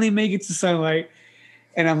 Finally make it to sunlight.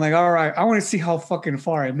 And I'm like, all right, I want to see how fucking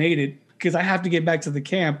far I made it because I have to get back to the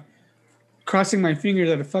camp. Crossing my fingers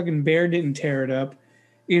that a fucking bear didn't tear it up,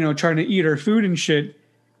 trying to eat our food and shit.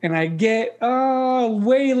 And I get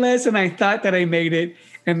way less than I thought that I made it.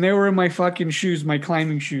 And there were my fucking shoes, my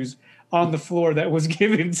climbing shoes, on the floor that was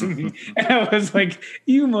given to me. And I was like,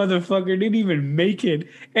 you motherfucker didn't even make it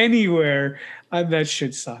anywhere. That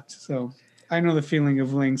shit sucked. So I know the feeling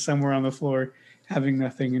of laying somewhere on the floor, having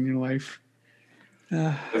nothing in your life.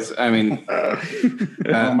 That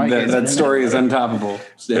story is untoppable.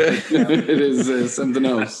 It is something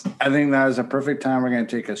else. I think that is a perfect time. We're going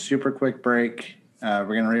to take a super quick break. We're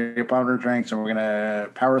going to re-up our drinks, and we're going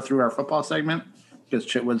to power through our football segment because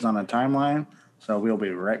Chitwood's on a timeline. So we'll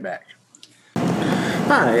be right back.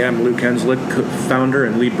 Hi, I'm Luke Henslick, founder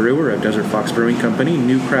and lead brewer of Desert Fox Brewing Company,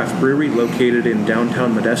 new craft brewery located in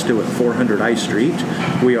downtown Modesto at 400 I Street.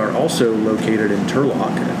 We are also located in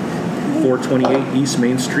Turlock at 428 East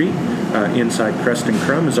Main Street. Inside Creston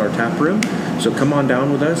Crumb is our tap room. So come on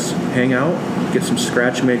down with us, hang out, get some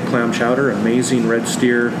scratch-made clam chowder, amazing red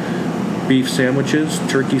steer beef sandwiches,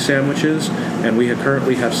 turkey sandwiches, and we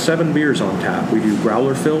currently have 7 beers on tap. We do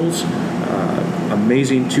growler fills,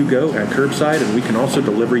 amazing to-go and curbside, and we can also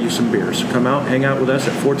deliver you some beers. So come out, hang out with us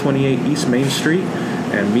at 428 East Main Street,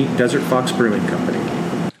 and meet Desert Fox Brewing Company.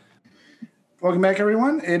 Welcome back,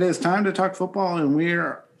 everyone. It is time to talk football, and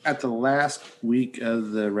we're at the last week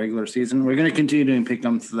of the regular season. We're going to continue doing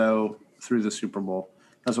pick-ems, though, through the Super Bowl.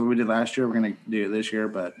 That's what we did last year. We're going to do it this year,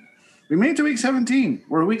 but we made it to week 17,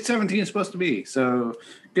 where week 17 is supposed to be. So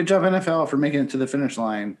good job, NFL, for making it to the finish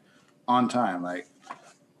line on time. I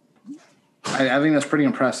think that's pretty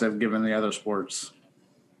impressive given the other sports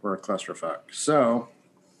were a clusterfuck. So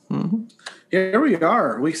here we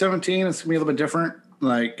are. Week 17 is going to be a little bit different.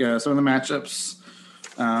 Some of the matchups,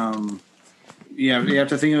 you have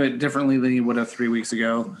to think of it differently than you would have 3 weeks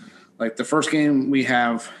ago. Like the first game we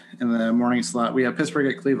have in the morning slot, we have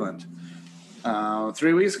Pittsburgh at Cleveland.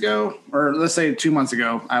 3 weeks ago, or let's say 2 months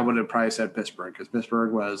ago, I would have probably said Pittsburgh because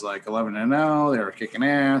Pittsburgh was like 11-0. They were kicking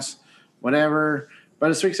ass, whatever. But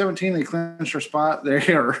it's week 17. They clinched their spot.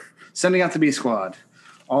 They are sending out the B squad.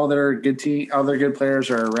 All their good players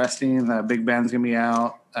are resting. Big Ben's gonna be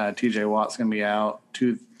out. TJ Watt's gonna be out.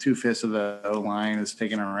 Two fifths of the O line is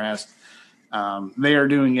taking a rest. They are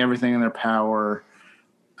doing everything in their power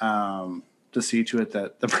to see to it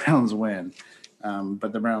that the Browns win.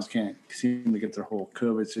 But the Browns can't seem to get their whole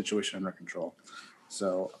COVID situation under control.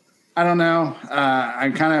 So I don't know.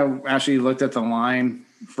 I kind of actually looked at the line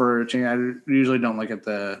for a change. I usually don't look at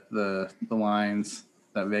the lines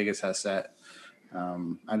that Vegas has set.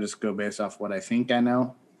 I just go based off what I think I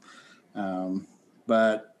know.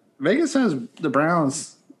 But Vegas has the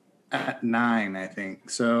Browns at 9, I think.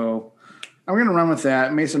 So I'm going to run with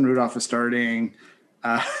that. Mason Rudolph is starting.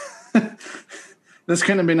 This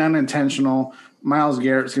couldn't have been unintentional. Myles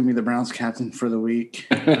Garrett's going to be the Browns captain for the week.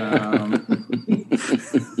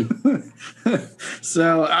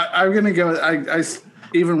 So I'm going to go. I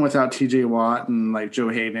even without TJ Watt and like Joe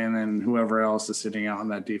Hayden and whoever else is sitting out on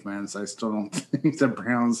that defense, I still don't think the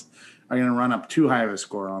Browns are going to run up too high of a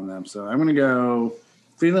score on them. So I'm going to go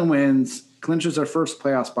Cleveland wins, clinches their first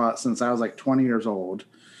playoff spot since I was like 20 years old.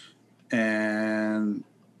 And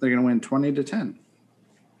they're going to win 20-10,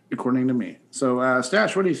 according to me. So,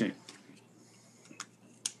 Stash, what do you think?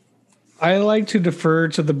 I like to defer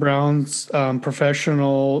to the Browns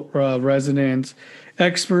professional resident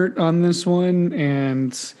expert on this one,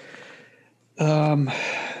 and I'm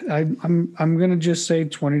gonna just say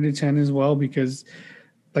 20-10 as well because,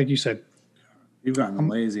 like you said, you've gotten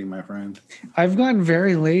lazy, my friend. I've gotten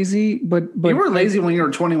very lazy, but you were lazy when you were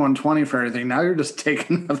 21-20 for everything. Now you're just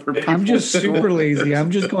taking other people. I'm just super lazy. I'm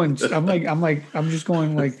just going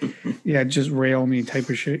yeah, just rail me type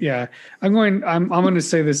of shit. Yeah, I'm going to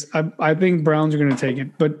say this. I think Browns are going to take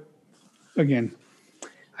it, but again,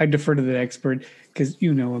 I defer to the expert because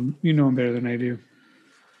you know him better than I do.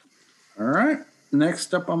 All right.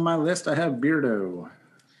 Next up on my list, I have Beardo.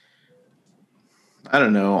 I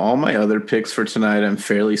don't know. All my other picks for tonight I'm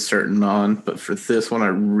fairly certain on, but for this one I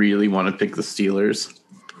really want to pick the Steelers.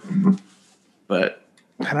 But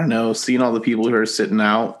I don't know. Seeing all the people who are sitting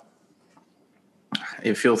out,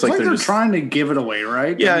 it feels like they're just trying to give it away,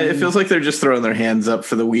 right? Yeah, it feels like they're just throwing their hands up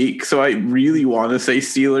for the week. So I really want to say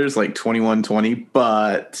Steelers like 21-20,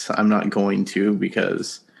 but I'm not going to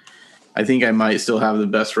because I think I might still have the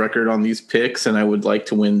best record on these picks, and I would like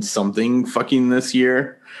to win something fucking this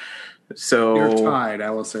year. So you're tied. I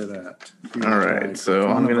will say that. All right. So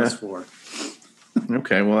I'm going to.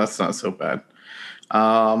 Okay. Well, that's not so bad.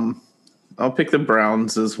 I'll pick the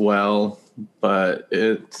Browns as well, but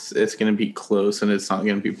it's going to be close and it's not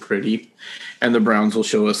going to be pretty. And the Browns will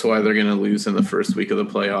show us why they're going to lose in the first week of the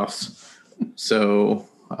playoffs. So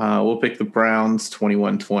we'll pick the Browns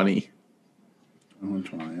 21-20.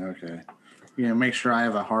 21-20. Okay. Yeah, make sure I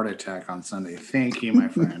have a heart attack on Sunday. Thank you, my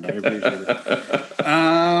friend. I appreciate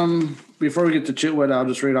it. Before we get to Chitwood, I'll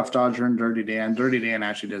just read off Dodger and Dirty Dan. Dirty Dan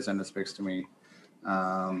actually does send his picks to me.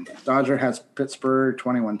 Dodger has Pittsburgh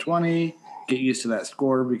 21-20. Get used to that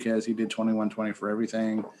score because he did 21-20 for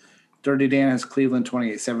everything. Dirty Dan has Cleveland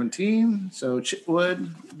 28-17. So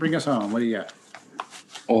Chitwood, bring us home. What do you got?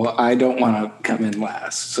 Well, I don't want to come in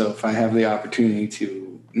last. So if I have the opportunity to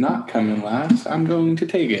not come in last, I'm going to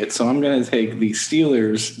take it. So I'm going to take the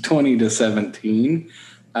Steelers 20-17.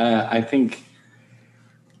 I think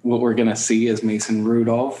what we're going to see is Mason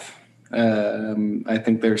Rudolph. I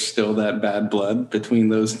think there's still that bad blood between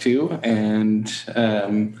those two. And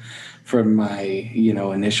from my,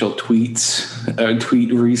 initial tweet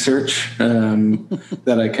research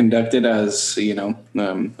that I conducted as,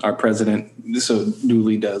 our president so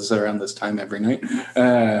duly does around this time every night.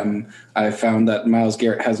 I found that Myles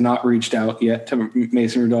Garrett has not reached out yet to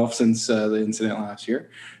Mason Rudolph since the incident last year.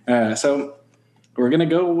 So we're going to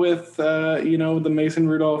go with, the Mason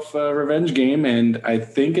Rudolph revenge game, and I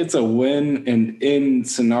think it's a win and in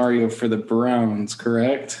scenario for the Browns,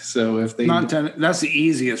 correct? So if they... that's the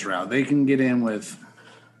easiest route. They can get in with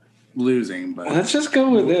losing, but... Let's just go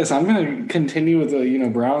with this. I'm going to continue with the,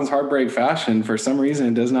 Browns heartbreak fashion. For some reason,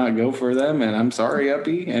 it does not go for them, and I'm sorry,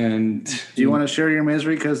 Uppy. And do you want to share your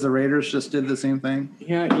misery because the Raiders just did the same thing?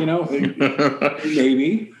 Yeah,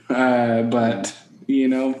 maybe, but...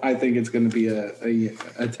 I think it's going to be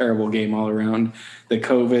a terrible game all around. The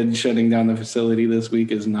COVID shutting down the facility this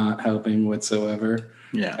week is not helping whatsoever.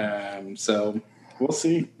 Yeah. So we'll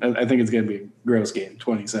see. I think it's going to be a gross game,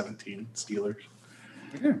 2017 Steelers.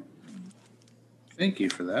 Yeah. Thank you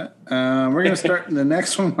for that. We're going to start the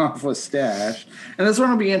next one off with Stash. And this one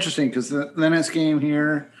will be interesting because the next game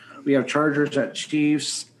here, we have Chargers at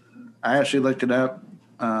Chiefs. I actually looked it up.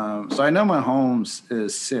 So I know Mahomes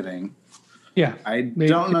is sitting. Yeah. I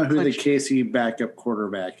don't know who the KC backup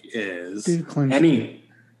quarterback is. Henny.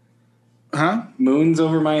 Huh? Moon's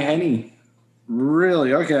over my Henny.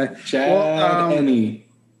 Really? Okay. Chad Henny.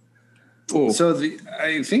 So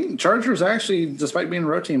I think Chargers actually, despite being a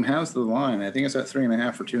road team, has the line. I think it's at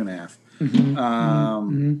 3.5 or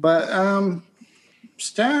 2.5. But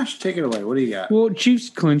Stash, take it away. What do you got? Well, Chiefs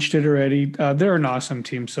clinched it already. They're an awesome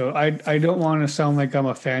team, so I don't want to sound like I'm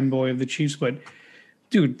a fanboy of the Chiefs, but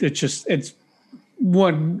dude, it's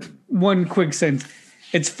one quick sentence.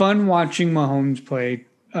 It's fun watching Mahomes play.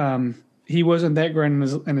 He wasn't that great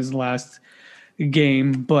in his last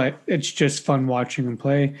game, but it's just fun watching him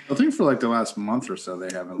play. I think for like the last month or so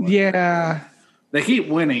they haven't. They keep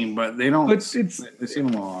winning, but they don't. But they seem a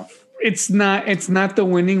little off. It's not the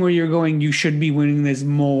winning where you're going, you should be winning this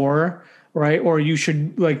more, right? Or you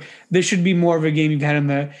should this should be more of a game you've had in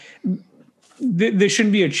there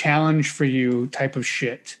shouldn't be a challenge for you type of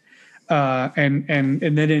shit. And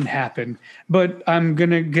that didn't happen. But I'm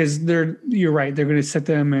gonna, because you're right, they're gonna set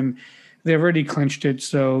them and they've already clinched it,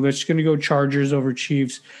 so they're just gonna go Chargers over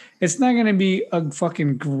Chiefs. It's not gonna be a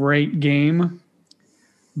fucking great game,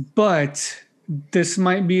 but this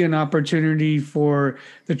might be an opportunity for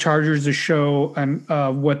the Chargers to show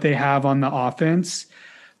what they have on the offense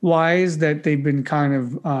wise that they've been kind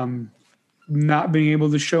of not being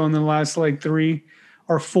able to show in the last 3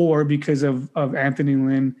 or 4 because of Anthony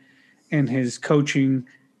Lynn and his coaching.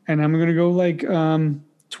 And I'm going to go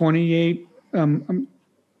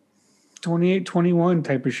 28-21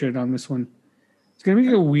 type of shit on this one. It's going to be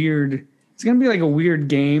like a weird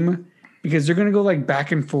game because they're going to go like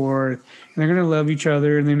back and forth, and they're going to love each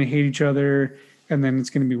other, and then they hate each other, and then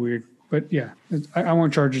it's going to be weird. But yeah, I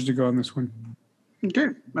want Chargers to go on this one. Okay,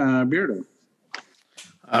 Beardo.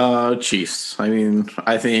 Chiefs. I mean,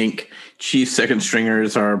 I think Chiefs second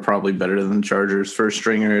stringers are probably better than Chargers first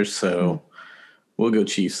stringers, so we'll go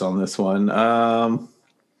Chiefs on this one.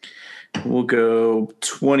 We'll go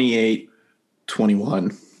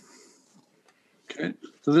 28-21. Okay.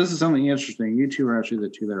 So this is something interesting. You two are actually the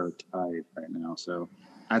two that are tied right now. So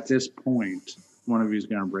at this point, one of you is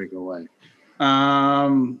going to break away.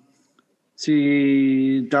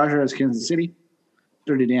 See, Dodger has Kansas City.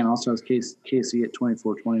 Dirty Dan also has KC at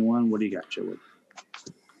 24-21. What do you got, Chilwood?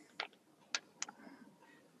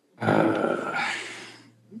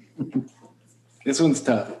 This one's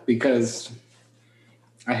tough because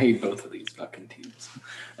I hate both of these fucking teams.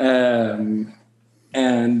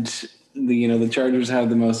 And the Chargers have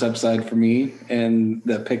the most upside for me and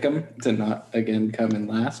the pick 'em to not again come in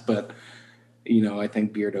last, but I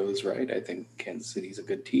think Beardo is right. I think Kansas City's a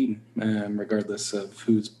good team, regardless of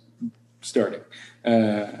who's starting.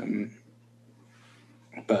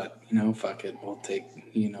 But fuck it, we'll take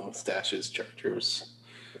Stash's Chargers.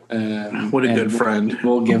 What a good friend.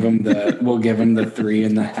 We'll give them the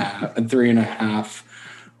 3.5,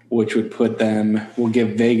 which would put them. We'll give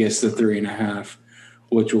Vegas the 3.5,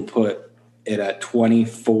 which will put it at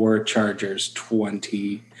 24. Chargers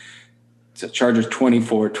 20. So Chargers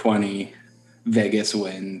 24-20. Vegas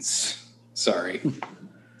wins. Sorry.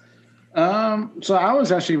 So I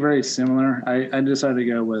was actually very similar. I decided to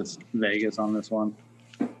go with Vegas on this one,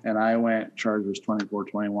 and I went Chargers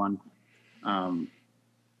 24-21.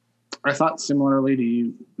 I thought similarly to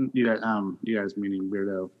you guys meaning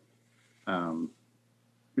Beardo.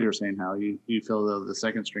 You were saying how you feel though the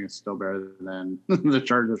second string is still better than the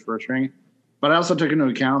Chargers first string, but I also took into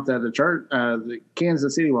account that the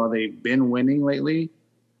Kansas City, while they've been winning lately,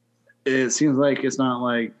 it seems like it's not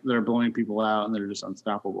like they're blowing people out and they're just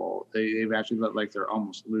unstoppable. They've actually looked like they're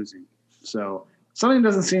almost losing. So something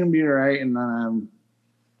doesn't seem to be right. And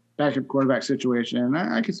backup quarterback situation,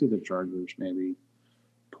 I can see the Chargers maybe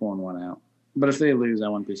pulling one out. But if they lose, I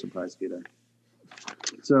wouldn't be surprised either.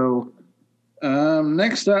 So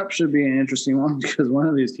next up should be an interesting one because one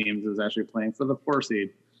of these teams is actually playing for the 4 seed.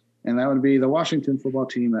 And that would be the Washington football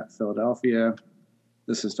team at Philadelphia.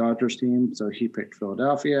 This is Dodgers team, so he picked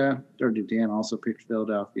Philadelphia. Dirty Dan also picked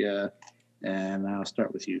Philadelphia. And I'll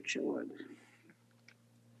start with you, Chilwood.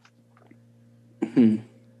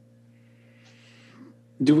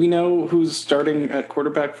 Do we know who's starting at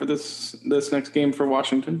quarterback for this next game for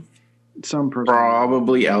Washington? Some person.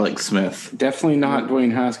 Probably Alex Smith. Definitely not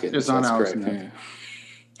Dwayne Haskins. It's not Alex Smith.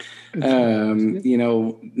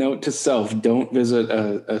 Note to self: don't visit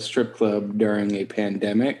a strip club during a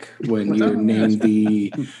pandemic when you're named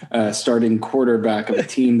the starting quarterback of a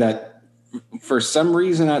team that, for some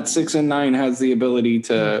reason, at 6-9 has the ability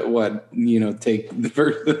to take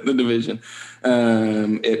the division.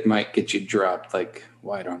 It might get you dropped like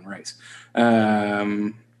white on rice.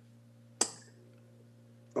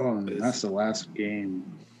 That's the last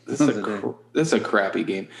game. This is a crappy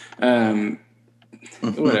game.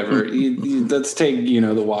 Whatever. Let's take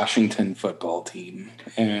the Washington football team,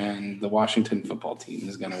 and the Washington football team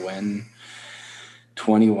is going to win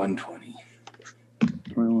 21-20.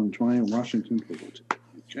 21-20, Washington football team.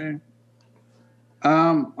 Okay.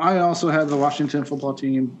 I also have the Washington football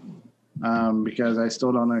team because I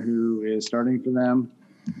still don't know who is starting for them.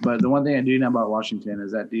 But the one thing I do know about Washington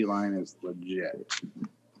is that D-line is legit.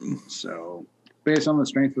 So based on the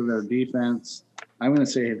strength of their defense, I'm going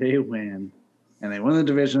to say they win, and they win the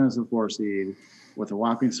division as the 4 seed with a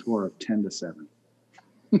whopping score of 10-7.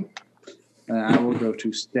 And I will go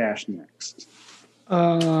to Stash next.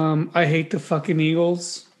 I hate the fucking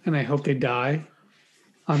Eagles, and I hope they die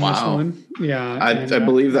on this one. Yeah. I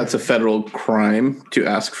believe that's a federal crime to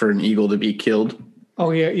ask for an eagle to be killed.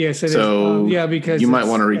 Oh, yeah. Yes, it so is. Because you might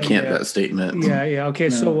want to recant that statement. Yeah. Okay.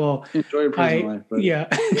 No. So, well, enjoy your prison life. But yeah.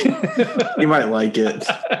 You might like it.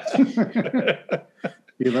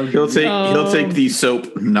 He'll take the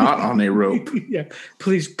soap not on a rope. Yeah.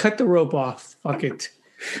 Please cut the rope off. Fuck it.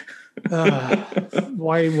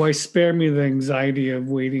 Why spare me the anxiety of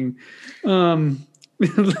waiting?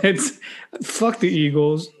 Let's fuck the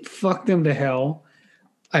Eagles. Fuck them to hell.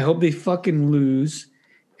 I hope they fucking lose.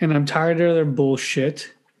 And I'm tired of their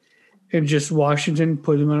bullshit. And just Washington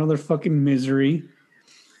put them out of their fucking misery.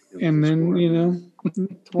 And then,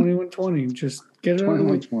 21-20. Just get it out of the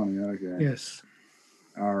way. 21-20, okay. Yes.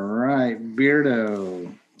 All right,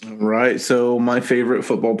 Beardo. All right, so my favorite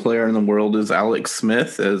football player in the world is Alex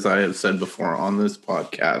Smith, as I have said before on this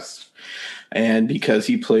podcast. And because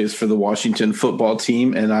he plays for the Washington football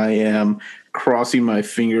team, and I am crossing my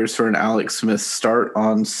fingers for an Alex Smith start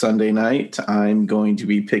on Sunday night, I'm going to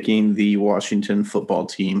be picking the Washington football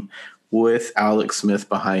team with Alex Smith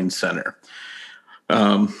behind center.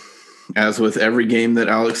 As with every game that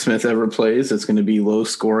Alex Smith ever plays, it's going to be low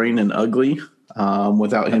scoring and ugly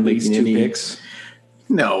without him making any picks.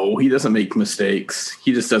 No, he doesn't make mistakes.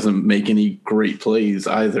 He just doesn't make any great plays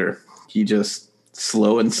either. He just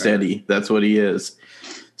slow and steady. That's what he is.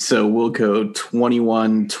 So we'll go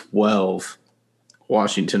 21-12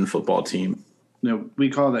 Washington football team. No, we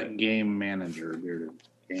call that game manager.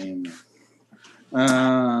 Game.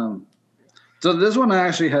 So this one I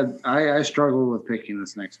actually had. I struggled with picking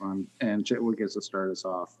this next one, and Chitwood gets to start us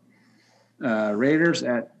off. Raiders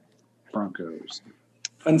at Broncos.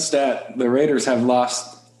 Fun stat: the Raiders have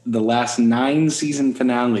lost the last 9 season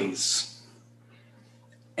finales,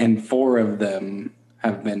 and 4 of them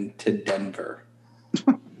have been to Denver.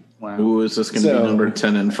 Wow. Ooh, is this going to be number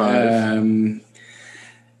 10 and 5?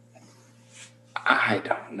 I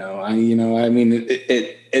don't know.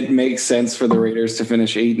 It makes sense for the Raiders to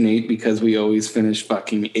finish 8-8 because we always finish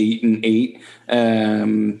fucking 8-8.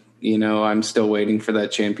 I'm still waiting for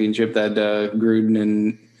that championship that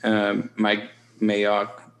Gruden and Mike Mayock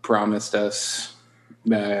promised us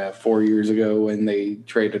 4 years ago when they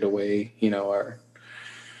traded away, our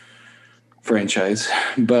franchise.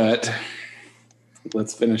 But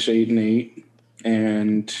let's finish 8-8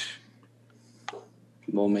 and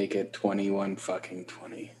we'll make it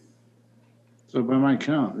 21-20. So by my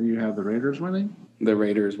count, you have the Raiders winning? The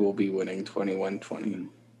Raiders will be winning 21-20.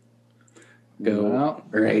 Go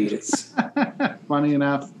Raiders. Funny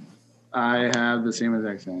enough, I have the same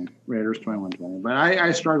exact thing. Raiders 21-20. But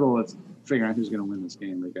I struggle with figuring out who's going to win this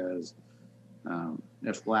game because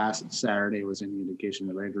if last Saturday was any indication,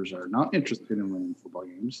 the Raiders are not interested in winning football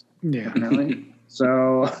games. Yeah. Apparently.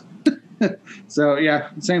 So yeah,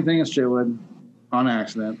 same thing as Chitwood on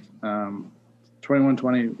accident.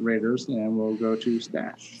 21-20 Raiders, and we'll go to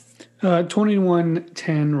Stash.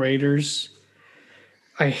 21-10 Raiders.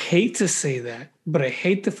 I hate to say that, but I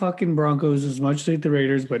hate the fucking Broncos as much as I hate the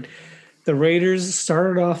Raiders, but the Raiders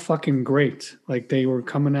started off fucking great. Like, they were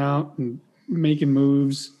coming out and making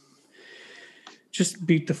moves. Just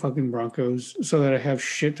beat the fucking Broncos so that I have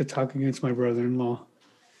shit to talk against my brother-in-law.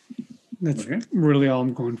 That's really all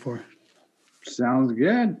I'm going for. Sounds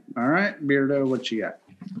good. All right, Beardo, what you got?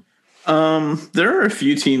 There are a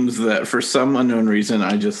few teams that for some unknown reason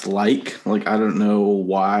I just like. Like, I don't know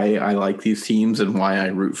why I like these teams and why I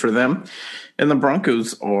root for them. And the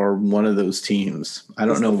Broncos are one of those teams. I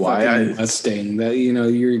don't know why Mustang that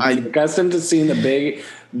you're accustomed to seeing the big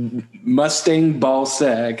Mustang ball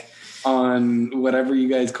sack on whatever you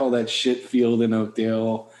guys call that shit field in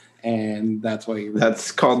Oakdale, and that's why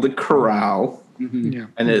that's called the Corral. Mm-hmm. Yeah.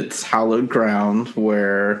 And it's hallowed ground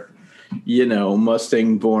where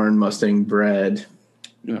Mustang born, Mustang bred.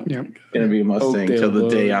 Yeah. Gonna be a Mustang till the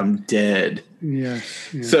day I'm dead. Yes.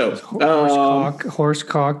 So horse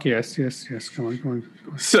cock. Yes. Come on.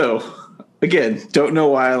 So again, don't know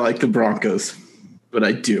why I like the Broncos, but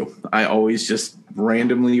I do. I always just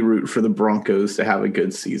randomly root for the Broncos to have a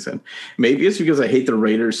good season. Maybe it's because I hate the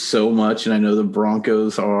Raiders so much, and I know the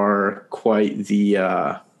Broncos are quite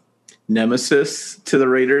the nemesis to the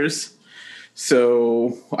Raiders.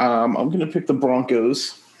 So I'm going to pick the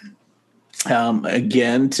Broncos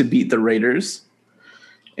again to beat the Raiders.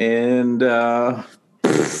 And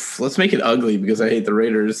let's make it ugly because I hate the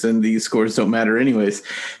Raiders and these scores don't matter anyways.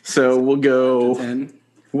 So we'll go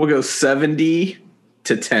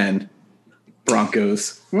 70-10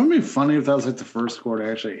 Broncos. Wouldn't it be funny if that was like the first score to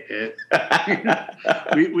actually hit?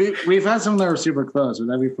 We've had some that were super close, but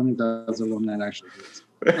that'd be funny if that was the one that actually hits.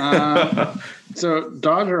 So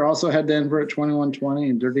Dodger also had Denver at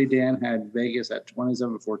 21-20, and Dirty Dan had Vegas at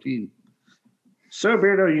 27-14. So,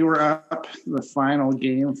 Beardo, you were up the final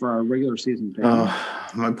game for our regular season pick.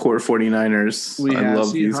 My poor 49ers. I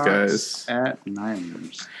love these guys. At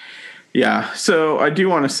Niners. Yeah, so I do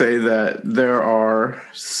want to say that there are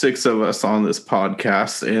 6 of us on this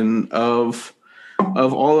podcast, and of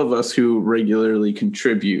all of us who regularly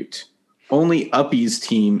contribute, only Uppy's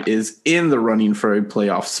team is in the running for a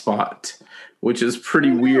playoff spot, which is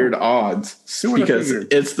pretty weird odds because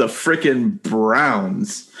it's the frickin'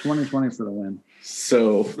 Browns. 2020 for the win.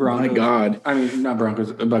 So, Broncos. My God. I mean, not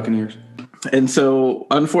Broncos, Buccaneers. And so,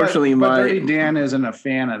 unfortunately, but Dirty Dan isn't a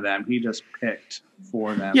fan of them. He just picked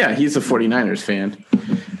for them. Yeah, he's a 49ers fan.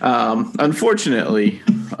 Unfortunately,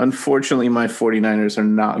 my 49ers are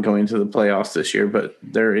not going to the playoffs this year, but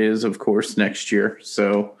there is, of course, next year.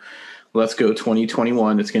 So, let's go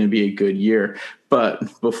 2021. It's going to be a good year.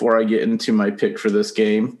 But before I get into my pick for this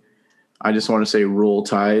game, I just want to say Roll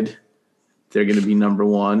Tide. They're going to be number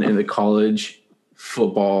 1 in the college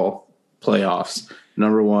football playoffs.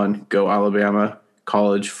 Number 1, go Alabama,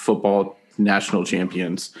 college football national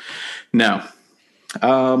champions. Now,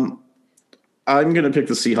 I'm going to pick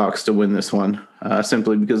the Seahawks to win this one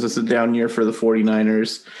simply because it's a down year for the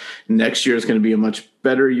 49ers. Next year is going to be a much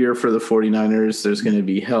better year for the 49ers. There's going to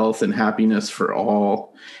be health and happiness for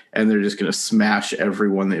all, and they're just going to smash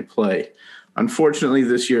everyone they play. Unfortunately,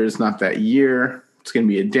 this year is not that year. It's going to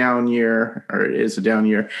be a down year, or it is a down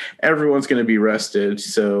year. Everyone's going to be rested.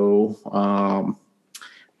 So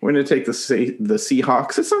we're going to take the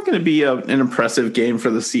Seahawks. It's not going to be an impressive game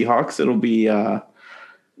for the Seahawks. It'll be a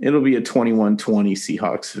 21-20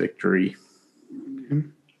 Seahawks victory.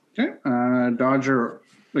 Okay. Dodger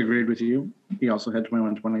agreed with you. He also had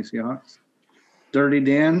 21-20 Seahawks. Dirty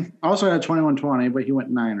Dan also had 21-20, but he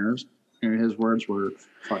went Niners. And his words were,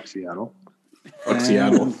 fuck Seattle. Fuck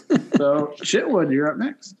Seattle. So, Shitwood, you're up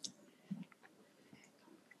next.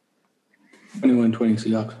 21-20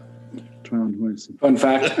 Seahawks. 21-20. Fun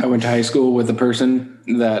fact, I went to high school with a person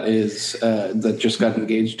that just got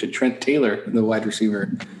engaged to Trent Taylor, the wide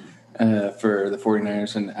receiver for the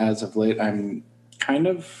 49ers. And as of late, I'm kind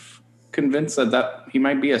of convinced that he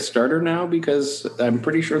might be a starter now because I'm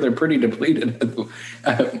pretty sure they're pretty depleted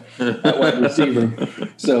at wide receiver.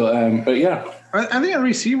 So, but yeah. I think at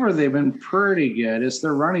receiver, they've been pretty good. It's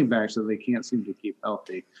their running backs that they can't seem to keep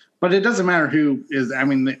healthy. But it doesn't matter who is. I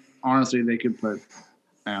mean, honestly, they could put,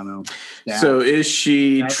 I don't know. So is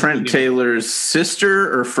she Trent Taylor's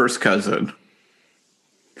sister or first cousin?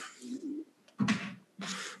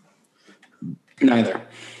 Neither.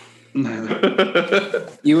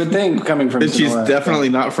 You would think coming from Sonora. She's definitely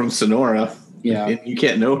not from Sonora. Yeah. You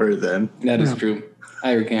can't know her then. That is true.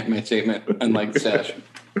 I recant my statement, unlike Stash.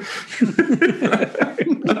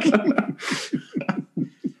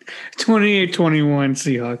 28-21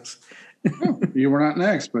 Seahawks. You were not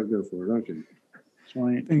next, but go for it. Okay.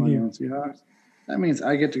 28-21 Seahawks. That means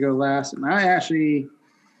I get to go last. And I actually,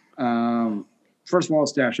 first of all,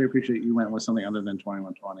 Stash, I appreciate you went with something other than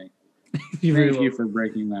 21-20. Thank you for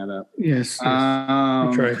breaking that up. Yes.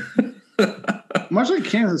 I'll try. Much like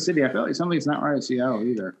Kansas City, I feel like something's not right at Seattle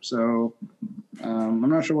either. So I'm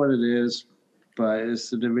not sure what it is, but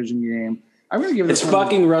it's a division game. I'm going to give it. It's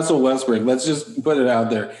fucking Russell Westbrook. Let's just put it out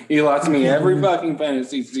there. He lost me every fucking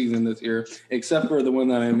fantasy season this year, except for the one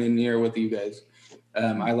that I'm in here with you guys.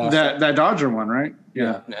 I lost that Dodger one, right?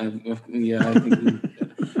 Yeah. I think.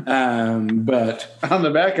 But on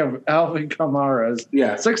the back of Alvin Kamara's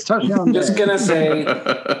 6 touchdowns. Just gonna say,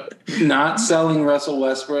 not selling Russell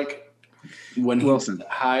Westbrook when Wilson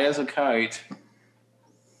high as a kite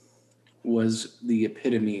was the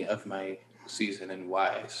epitome of my season and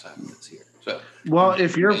why I sucked this year. So, well,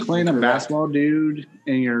 if you're playing a basketball dude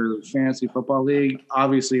in your fantasy football league,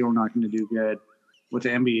 obviously you're not going to do good with the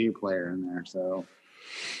NBA player in there. So,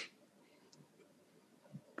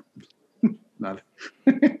 not.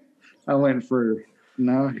 I went for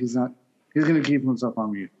no. He's not. He's going to keep himself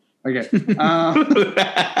on mute. Okay.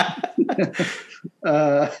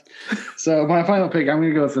 So my final pick, I'm going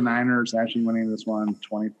to go with the Niners actually winning this one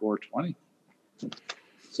 24-20.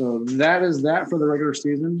 So that is that for the regular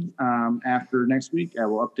season. After next week, I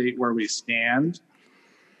will update where we stand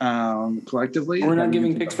collectively. We're not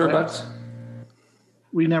giving picks for Bucks?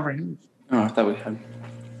 We never have. Oh, I thought we had.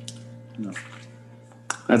 No.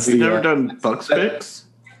 We've never done Bucks picks?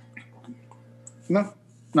 No.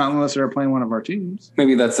 Not unless they're playing one of our teams.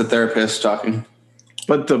 Maybe that's the therapist talking.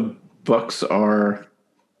 But the Bucks are...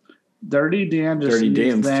 Dirty Dan just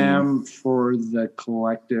used them for the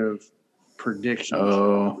collective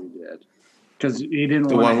predictions we did. Because he didn't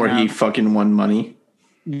the one where he fucking won money.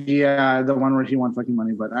 Yeah, the one where he won fucking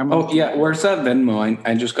money. But I'm. Oh yeah, where's that Venmo?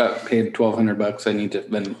 I just got paid $1,200. I need to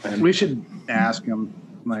Venmo. We should ask him.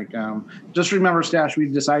 Like, just remember, Stash. We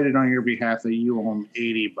decided on your behalf that you owe him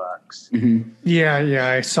 $80. Mm-hmm. Yeah,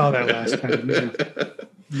 I saw that last time.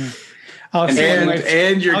 Yeah.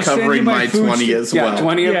 And you're covering my 20 as well.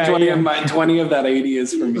 20 of that 80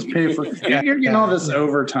 is for me. Pay for, you're getting all this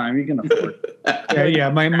overtime. You can afford it. Yeah.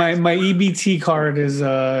 My EBT card is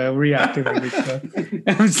reactivated. So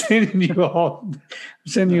I'm sending you all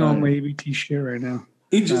my EBT shit right now.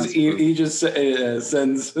 He just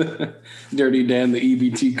sends Dirty Dan the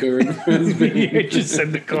EBT card. He just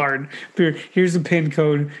send the card. Here's the PIN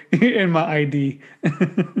code and my ID.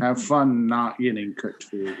 Have fun not getting cooked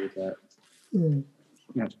food with that. You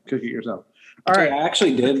have to cook it yourself. All right. I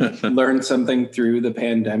actually did learn something through the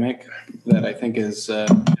pandemic that I think is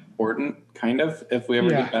important, kind of, if we ever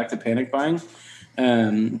get back to panic buying.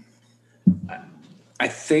 I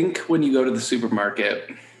think when you go to the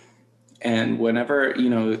supermarket and whenever,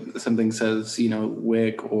 something says,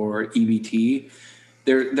 WIC or EBT,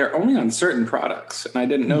 they're only on certain products. And I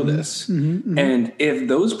didn't know this. Mm-hmm. And if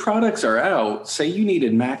those products are out, say you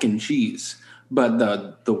needed mac and cheese, but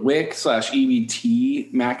the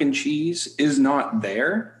WIC/EBT mac and cheese is not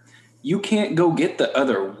there, you can't go get the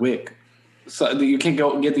other WIC. So you can't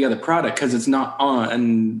go get the other product because it's not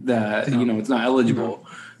on the, it's not eligible.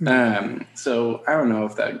 Mm-hmm. So I don't know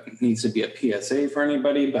if that needs to be a PSA for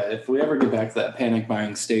anybody, but if we ever get back to that panic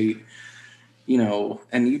buying state,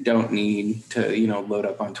 and you don't need to, load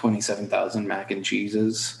up on 27,000 mac and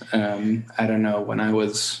cheeses. I don't know. When I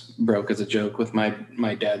was broke as a joke with my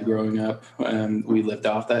dad growing up, we lived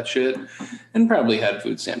off that shit and probably had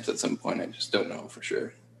food stamps at some point. I just don't know for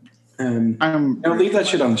sure. I'll leave that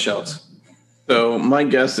shit on the shelves. So my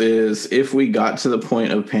guess is if we got to the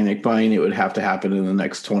point of panic buying, it would have to happen in the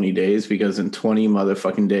next 20 days because in 20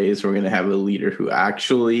 motherfucking days, we're going to have a leader who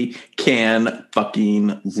actually can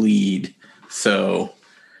fucking lead. So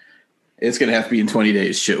it's going to have to be in 20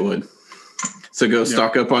 days, shitwood. So go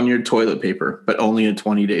stock up on your toilet paper, but only a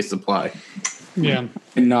 20-day supply. Yeah.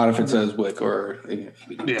 And not if it says WIC or...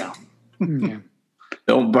 Yeah.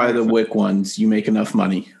 Don't buy the WIC ones. You make enough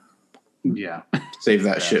money. Yeah. Save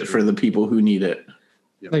that shit for the people who need it.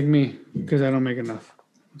 Like me, because I don't make enough.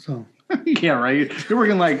 So... Yeah, right. You're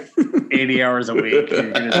working like 80 hours a week.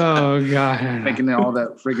 Oh God, making all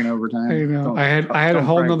that freaking overtime. I know. I had a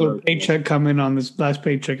whole nother paycheck come in on this last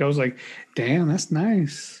paycheck. I was like, damn, that's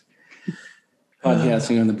nice.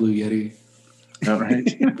 Podcasting on the Blue Yeti. All right.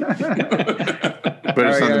 But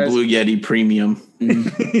it's on the Blue Yeti Premium.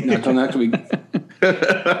 Not until next week.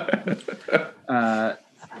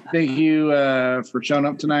 Thank you for showing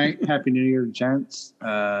up tonight. Happy New Year, gents.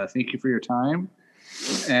 Thank you for your time.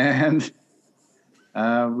 And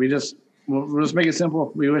we'll just make it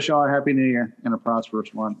simple. We wish you all a happy new year and a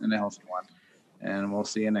prosperous one and a healthy one. And we'll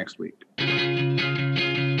see you next week. I'm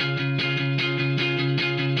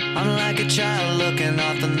like a child looking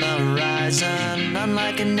off on the horizon. I'm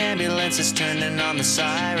like an ambulance that's turning on the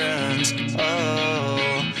sirens.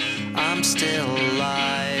 Oh, I'm still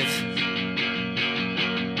alive.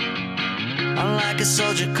 I'm like a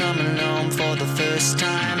soldier coming home for the first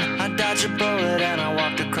time. I dodged a bullet and I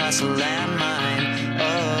walked across a landmine.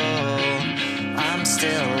 Oh, I'm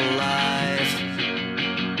still alive.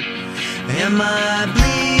 Am I